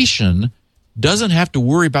application doesn't have to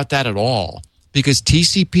worry about that at all, because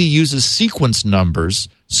TCP uses sequence numbers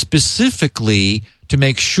specifically to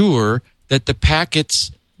make sure that the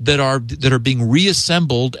packets that are being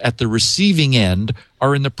reassembled at the receiving end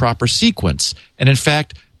are in the proper sequence. And in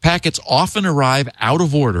fact, packets often arrive out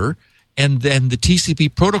of order, and then the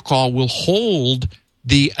TCP protocol will hold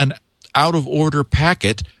an out of order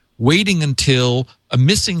packet, waiting until a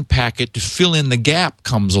missing packet to fill in the gap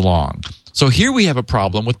comes along. So here we have a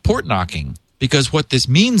problem with port knocking, because what this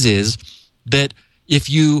means is that if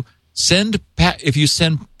you send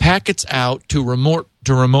packets out to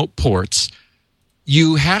remote ports,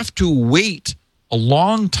 you have to wait a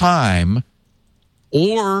long time,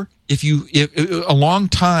 or a long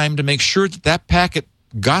time to make sure that packet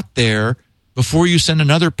got there before you send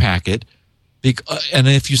another packet. And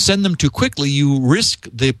if you send them too quickly, you risk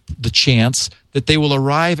the chance that they will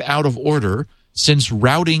arrive out of order, since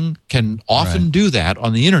routing can often do that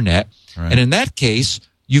on the Internet. Right. And in that case,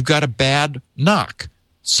 you've got a bad knock.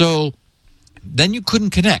 So then you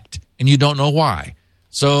couldn't connect, and you don't know why.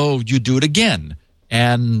 So you do it again,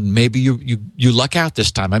 and maybe you luck out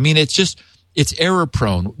this time. I mean, it's error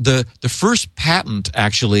prone. The first patent,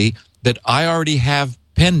 actually, that I already have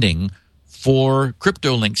pending for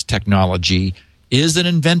CryptoLinks technology is an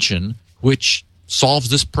invention which solves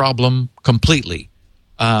this problem completely.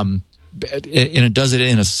 And it does it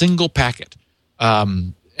in a single packet.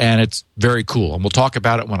 And it's very cool. And we'll talk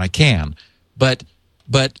about it when I can. But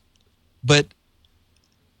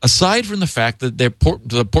aside from the fact that the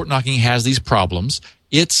port knocking has these problems,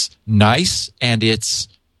 it's nice, and it's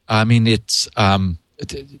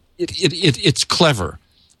clever.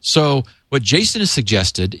 So what Jason has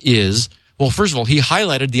suggested is, well, first of all, he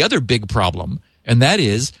highlighted the other big problem, and that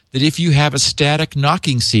is that if you have a static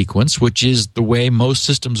knocking sequence, which is the way most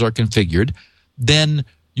systems are configured, then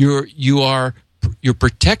you're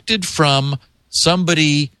protected from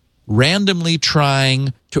somebody randomly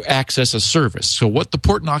trying to access a service. So what the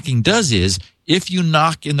port knocking does is, if you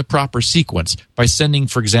knock in the proper sequence by sending,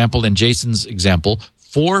 for example, in Jason's example,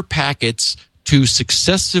 4 packets to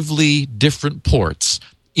successively different ports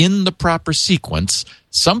in the proper sequence,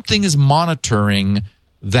 something is monitoring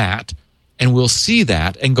that, and we'll see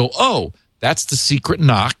that and go, oh, that's the secret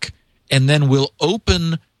knock, and then we'll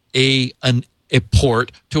open a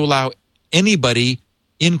port to allow anybody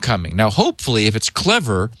incoming. Now, hopefully, if it's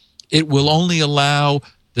clever, it will only allow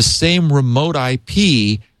the same remote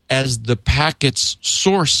IP as the packet's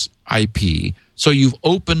source IP. So you've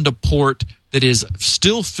opened a port that is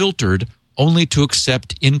still filtered only to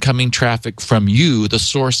accept incoming traffic from you, the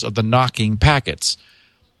source of the knocking packets.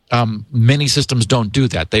 Many systems don't do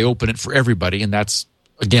that. They open it for everybody, and that's,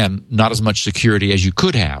 again, not as much security as you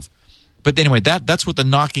could have. But anyway, that's what the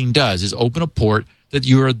knocking does, is open a port that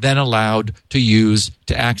you are then allowed to use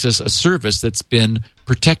to access a service that's been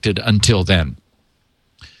protected until then.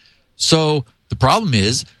 So the problem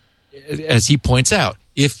is, as he points out,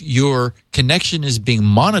 if your connection is being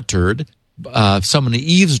monitored, someone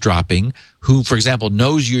eavesdropping who, for example,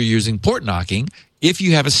 knows you're using port knocking, if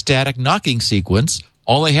you have a static knocking sequence,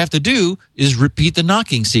 all they have to do is repeat the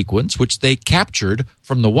knocking sequence, which they captured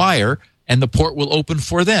from the wire, and the port will open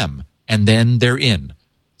for them, and then they're in.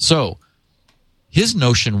 So his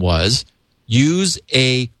notion was, use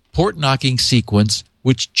a port knocking sequence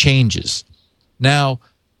which changes. Now,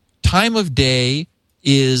 time of day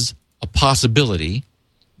is a possibility,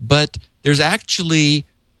 but there's actually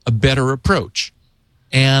a better approach,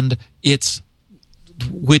 and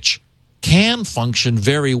which can function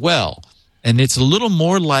very well. And it's a little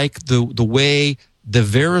more like the way the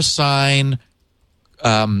VeriSign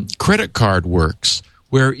credit card works,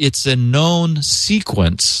 where it's a known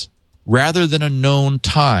sequence rather than a known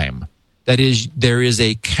time. That is, there is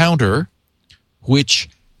a counter which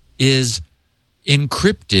is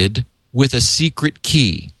encrypted with a secret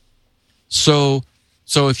key. So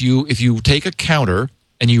if you take a counter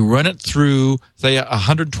and you run it through, say, a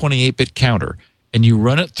 128-bit counter, and you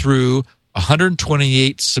run it through a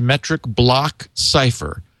 128 symmetric block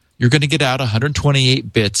cipher, you're going to get out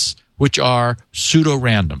 128 bits, which are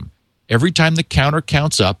pseudo-random. Every time the counter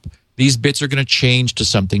counts up, these bits are going to change to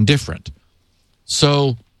something different.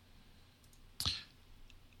 So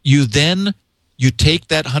you take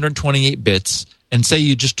that 128 bits and say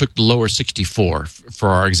you just took the lower 64 for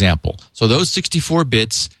our example. So those 64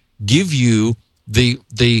 bits give you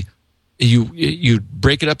you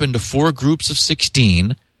break it up into 4 groups of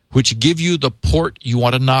 16, which give you the port you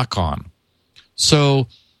want to knock on. So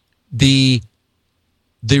the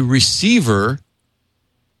receiver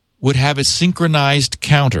would have a synchronized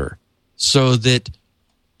counter so that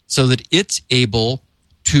it's able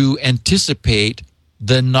to anticipate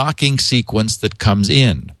the knocking sequence that comes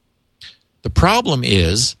in. The problem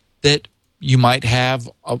is that you might have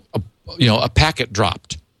a packet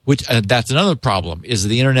dropped, which that's another problem, is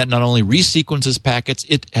the internet not only resequences packets,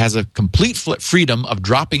 it has a complete freedom of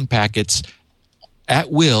dropping packets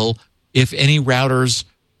at will if any router's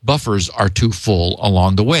buffers are too full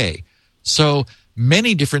along the way. So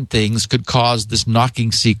many different things could cause this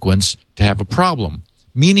knocking sequence to have a problem,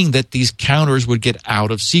 meaning that these counters would get out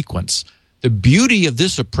of sequence. The beauty of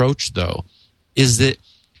this approach, though, is that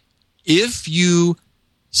if you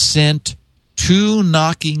sent 2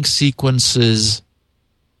 knocking sequences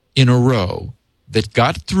in a row that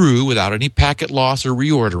got through without any packet loss or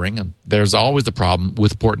reordering, and there's always the problem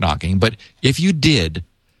with port knocking, but if you did,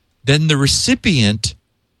 then the recipient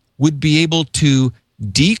would be able to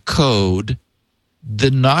decode the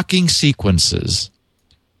knocking sequences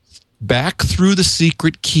back through the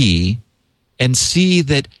secret key and see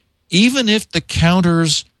that even if the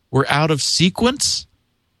counters were out of sequence,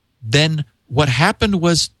 then what happened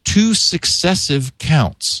was 2 successive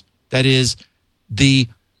counts. That is, the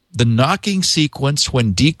knocking sequence,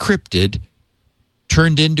 when decrypted,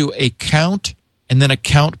 turned into a count and then a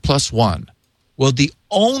count plus 1. Well, the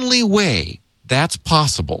only way that's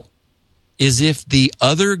possible is if the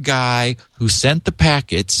other guy who sent the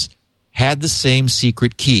packets had the same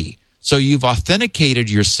secret key. So you've authenticated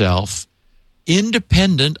yourself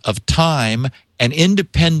independent of time and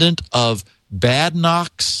independent of bad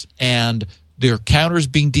knocks and their counters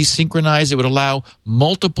being desynchronized. It would allow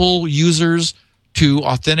multiple users to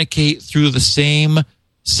authenticate through the same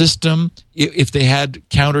system if they had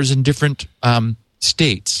counters in different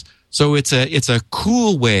states. So it's a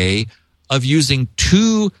cool way of using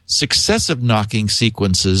 2 successive knocking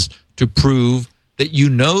sequences to prove that you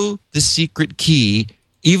know the secret key,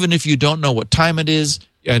 even if you don't know what time it is.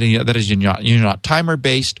 That is, you're not timer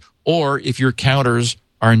based, or if your counters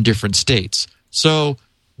are in different states. So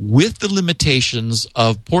with the limitations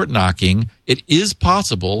of port knocking, it is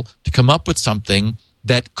possible to come up with something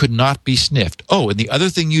that could not be sniffed. Oh, and the other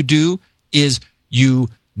thing you do is you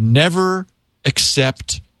never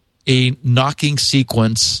accept a knocking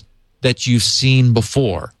sequence that you've seen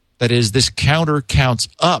before. That is, this counter counts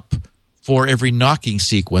up for every knocking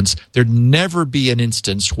sequence. There'd never be an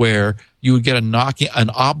instance where you would get an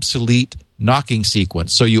obsolete knocking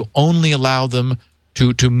sequence. So you only allow them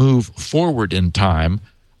to move forward in time,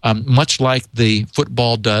 much like the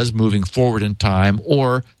football does, moving forward in time,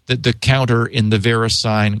 or the counter in the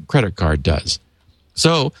VeriSign credit card does.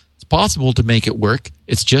 So it's possible to make it work.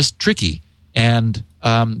 It's just tricky. And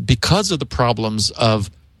because of the problems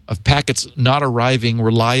of packets not arriving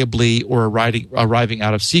reliably or arriving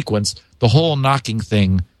out of sequence, the whole knocking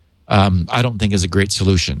thing, I don't think is a great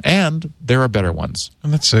solution. And there are better ones.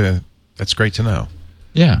 And that's great to know.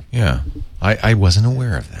 Yeah. Yeah. I wasn't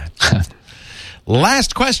aware of that.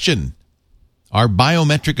 Last question. Our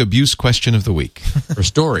biometric abuse question of the week. Or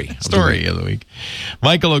story. Story of the week.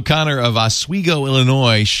 Michael O'Connor of Oswego,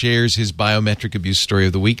 Illinois, shares his biometric abuse story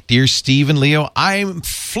of the week. Dear Steve and Leo, I'm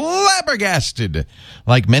flabbergasted.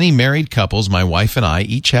 Like many married couples, my wife and I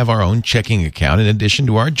each have our own checking account in addition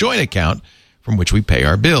to our joint account from which we pay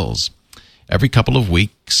our bills. Every couple of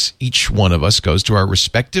weeks, each one of us goes to our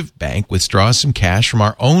respective bank, withdraws some cash from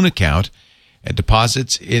our own account, and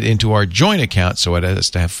deposits it into our joint account so it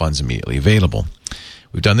has to have funds immediately available.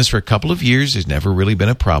 We've done this for a couple of years. It's never really been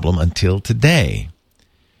a problem until today.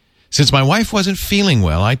 Since my wife wasn't feeling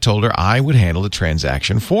well, I told her I would handle the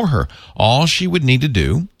transaction for her. All she would need to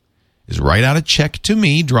do is write out a check to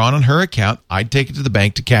me drawn on her account. I'd take it to the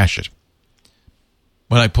bank to cash it.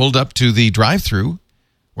 When I pulled up to the drive-thru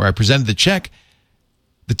where I presented the check,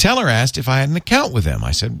 the teller asked if I had an account with them.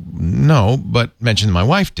 I said no, but mentioned my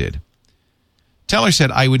wife did. Teller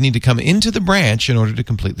said I would need to come into the branch in order to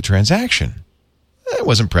complete the transaction. I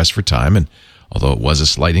wasn't pressed for time, and although it was a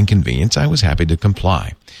slight inconvenience, I was happy to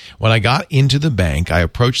comply. When I got into the bank, I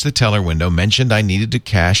approached the teller window, mentioned I needed to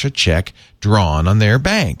cash a check drawn on their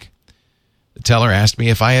bank. The teller asked me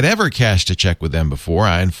if I had ever cashed a check with them before.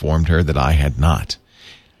 I informed her that I had not.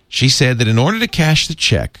 She said that in order to cash the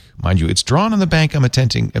check, mind you, it's drawn on the bank I'm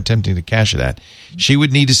attempting to cash it at, she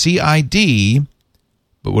would need to see ID,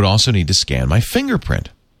 but would also need to scan my fingerprint.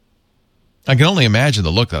 I can only imagine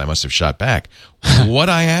the look that I must have shot back. What,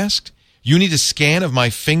 I asked? You need a scan of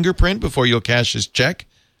my fingerprint before you'll cash this check?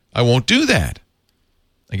 I won't do that.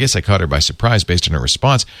 I guess I caught her by surprise based on her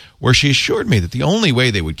response, where she assured me that the only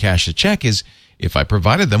way they would cash the check is if I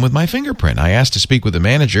provided them with my fingerprint. I asked to speak with the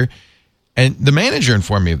manager, and the manager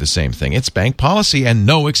informed me of the same thing. It's bank policy, and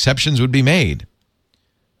no exceptions would be made.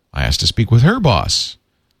 I asked to speak with her boss,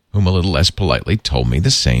 whom a little less politely told me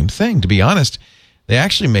the same thing. To be honest, they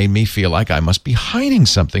actually made me feel like I must be hiding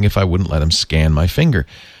something if I wouldn't let them scan my finger.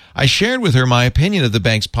 I shared with her my opinion of the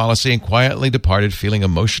bank's policy and quietly departed feeling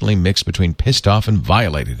emotionally mixed between pissed off and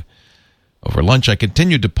violated. Over lunch, I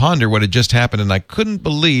continued to ponder what had just happened, and I couldn't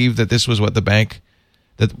believe that this was what the bank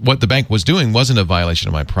was doing wasn't a violation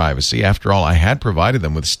of my privacy. After all, I had provided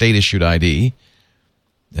them with state-issued ID,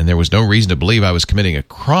 and there was no reason to believe I was committing a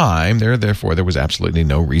crime. Therefore, there was absolutely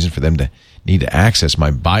no reason for them to need to access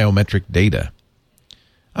my biometric data.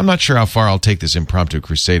 I'm not sure how far I'll take this impromptu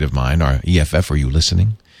crusade of mine. Our EFF, are you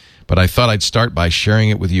listening? But I thought I'd start by sharing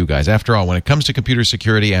it with you guys. After all, when it comes to computer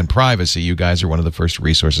security and privacy, you guys are one of the first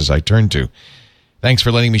resources I turn to. Thanks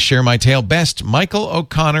for letting me share my tale. Best, Michael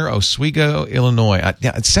O'Connor, Oswego, Illinois.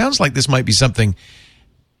 It sounds like this might be something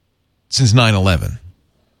since 9/11,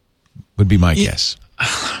 would be my guess.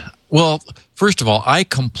 Well, first of all, I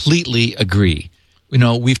completely agree. You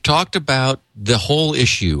know, we've talked about the whole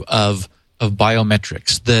issue of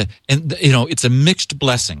biometrics. It's a mixed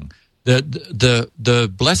blessing.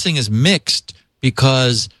 The blessing is mixed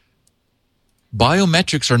because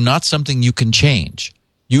biometrics are not something you can change.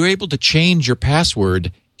 You're able to change your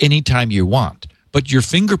password anytime you want, but your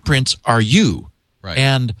fingerprints are you. Right.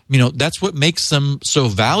 And, that's what makes them so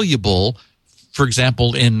valuable. For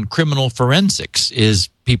example, in criminal forensics is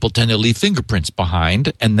people tend to leave fingerprints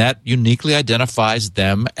behind, and that uniquely identifies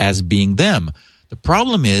them as being them. The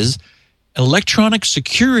problem is electronic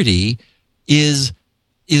security is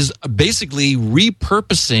basically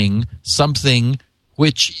repurposing something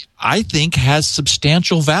which I think has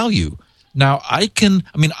substantial value. Now,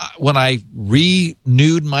 when I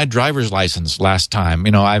renewed my driver's license last time,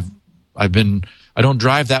 I don't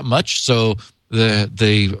drive that much, so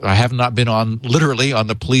I have not been literally on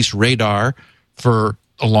the police radar for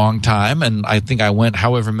a long time, and I think I went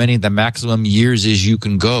however many the maximum years is you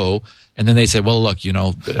can go, and then they said, well, look,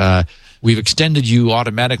 we've extended you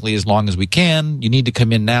automatically as long as we can. You need to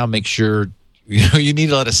come in now, make sure you need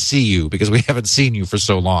to let us see you because we haven't seen you for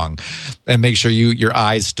so long, and make sure your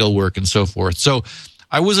eyes still work and so forth. So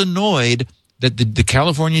I was annoyed that the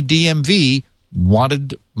California DMV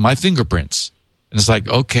wanted my fingerprints. And it's like,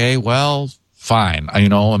 okay, well, fine. I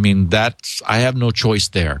have no choice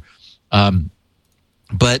there.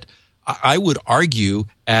 But I would argue,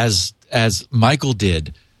 as Michael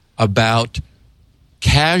did, about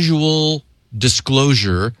casual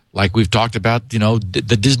disclosure, like we've talked about, the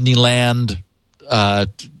Disneyland,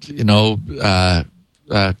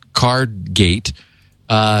 card gate,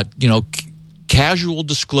 casual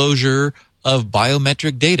disclosure of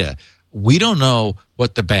biometric data. We don't know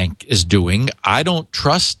what the bank is doing. I don't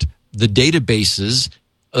trust the databases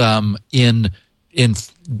in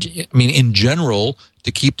general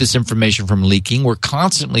to keep this information from leaking. We're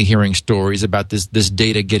constantly hearing stories about this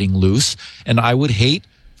data getting loose, and I would hate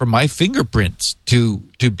for my fingerprints to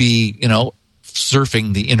be,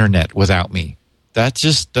 surfing the internet without me. That's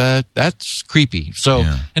just that's creepy. So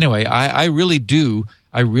Anyway, I really do.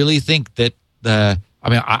 I really think that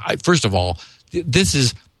first of all,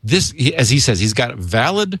 this, as he says, he's got a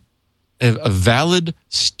valid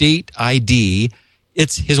state ID.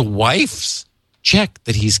 It's his wife's check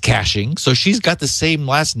that he's cashing, so she's got the same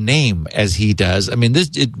last name as he does.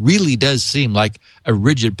 It really does seem like a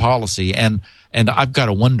rigid policy, and I've got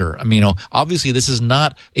to wonder. Obviously this is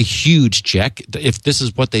not a huge check. If this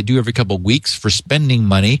is what they do every couple of weeks for spending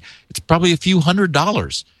money, it's probably a few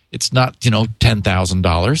 $100s. It's not,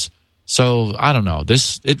 $10,000. So I don't know.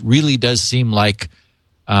 It really does seem like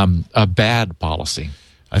a bad policy.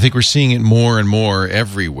 I think we're seeing it more and more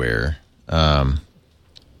everywhere.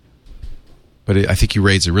 But I think you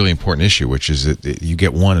raise a really important issue, which is that you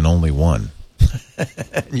get one and only one.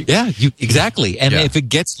 Exactly. And Yeah. if it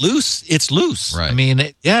gets loose, it's loose. Right. I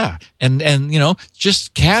mean, And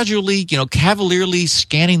just cavalierly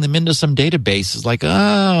scanning them into some database is like,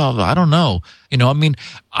 oh, I don't know.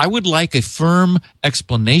 I would like a firm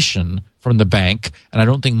explanation from the bank, and I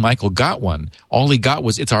don't think Michael got one. All he got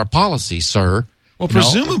was, it's our policy, sir. Well,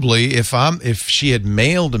 presumably, if she had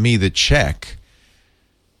mailed me the check,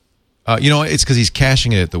 it's because he's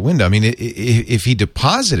cashing it at the window. I mean, if he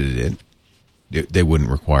deposited it, they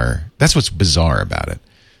wouldn't require. That's what's bizarre about it,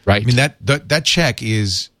 right? I mean, that check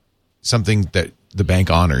is something that the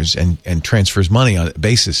bank honors and transfers money on the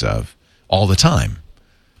basis of all the time.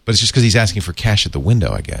 But it's just because he's asking for cash at the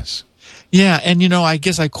window, I guess. Yeah, and I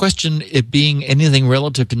guess I question it being anything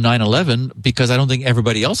relative to 9/11 because I don't think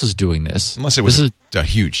everybody else is doing this. Unless it was a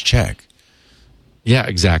huge check. Yeah,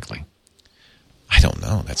 exactly. I don't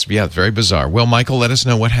know. That's very bizarre. Well, Michael, let us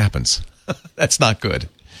know what happens. That's not good.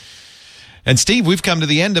 And Steve, we've come to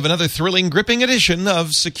the end of another thrilling, gripping edition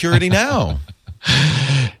of Security Now.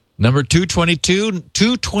 Number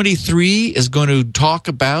 223 is going to talk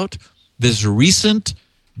about this recent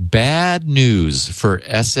bad news for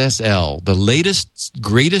SSL, the latest,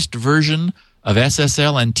 greatest version of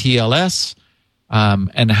SSL and TLS,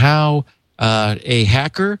 and how a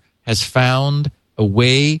hacker has found a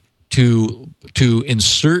way to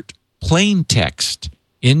insert plain text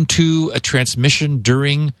into a transmission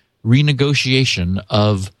during renegotiation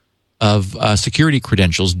of security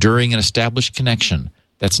credentials during an established connection.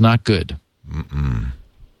 That's not good.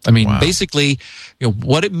 I mean, basically,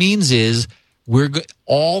 what it means is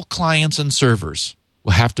all clients and servers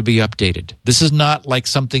will have to be updated. This is not like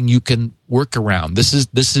something you can work around. This is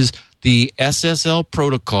the SSL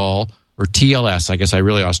protocol, or TLS. I guess I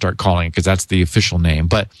really ought to start calling it because that's the official name.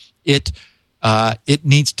 But it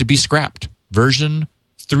needs to be scrapped. Version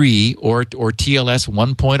 3 or TLS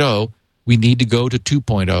 1.0, we need to go to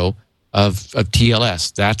 2.0 of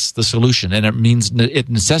TLS. That's the solution, and it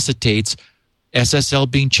necessitates SSL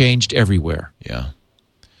being changed everywhere. Yeah.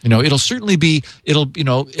 It'll certainly be,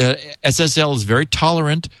 SSL is very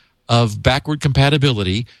tolerant of backward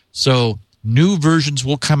compatibility. So new versions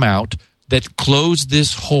will come out that close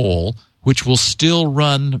this hole, which will still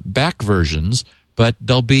run back versions, but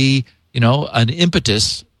there'll be, an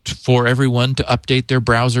impetus for everyone to update their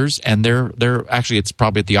browsers, and they're actually, it's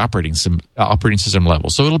probably at the operating system level.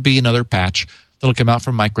 So it'll be another patch that'll come out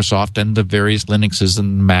from Microsoft and the various Linuxes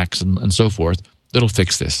and Macs and so forth that'll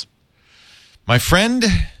fix this. My friend,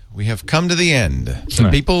 we have come to the end.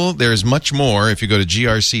 So people, there's much more if you go to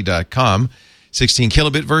grc.com. 16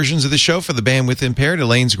 kilobit versions of the show for the bandwidth impaired,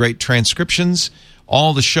 Elaine's great transcriptions,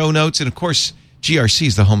 all the show notes, and of course, GRC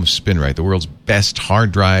is the home of SpinRite, the world's best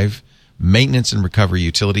hard drive maintenance and recovery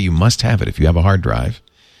utility. You must have it if you have a hard drive.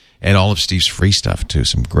 And all of Steve's free stuff, too.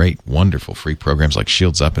 Some great, wonderful free programs like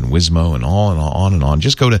Shields Up and Wizmo and on and on.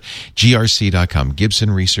 Just go to grc.com,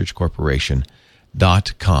 Gibson Research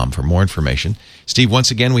Corporation.com for more information. Steve,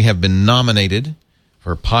 once again, we have been nominated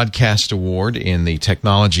for a podcast award in the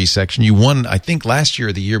technology section. You won, I think, last year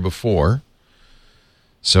or the year before.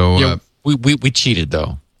 So we cheated,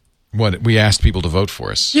 though. What? We asked people to vote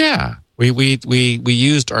for us. Yeah. We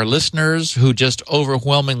used our listeners who just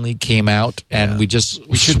overwhelmingly came out, and we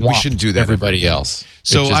shouldn't do that. Everybody else.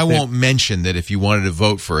 So I won't mention that if you wanted to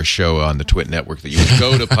vote for a show on the Twit Network, that you would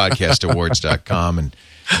go to podcastawards.com and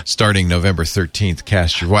starting November 13th,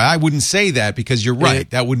 cast your vote. I wouldn't say that because you're right.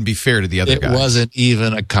 That wouldn't be fair to the other guys. It wasn't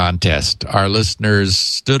even a contest. Our listeners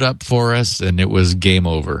stood up for us, and it was game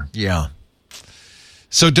over. Yeah.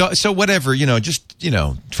 So whatever, just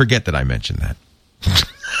forget that I mentioned that.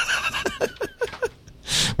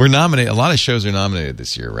 We're nominated. A lot of shows are nominated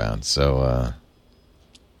this year around. So,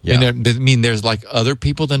 yeah. There's like other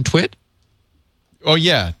people than Twit? Oh,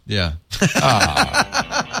 yeah. Yeah.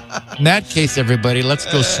 In that case, everybody, let's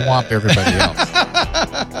go swamp everybody else.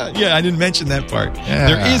 Yeah, I didn't mention that part. Yeah.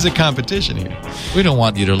 There is a competition here. We don't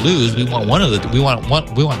want you to lose. We want we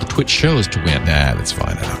want the Twitch shows to win. Nah, that's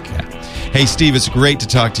fine. I don't care. Hey, Steve, it's great to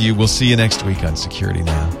talk to you. We'll see you next week on Security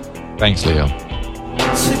Now. Thanks, Leo.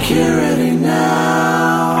 Security Now.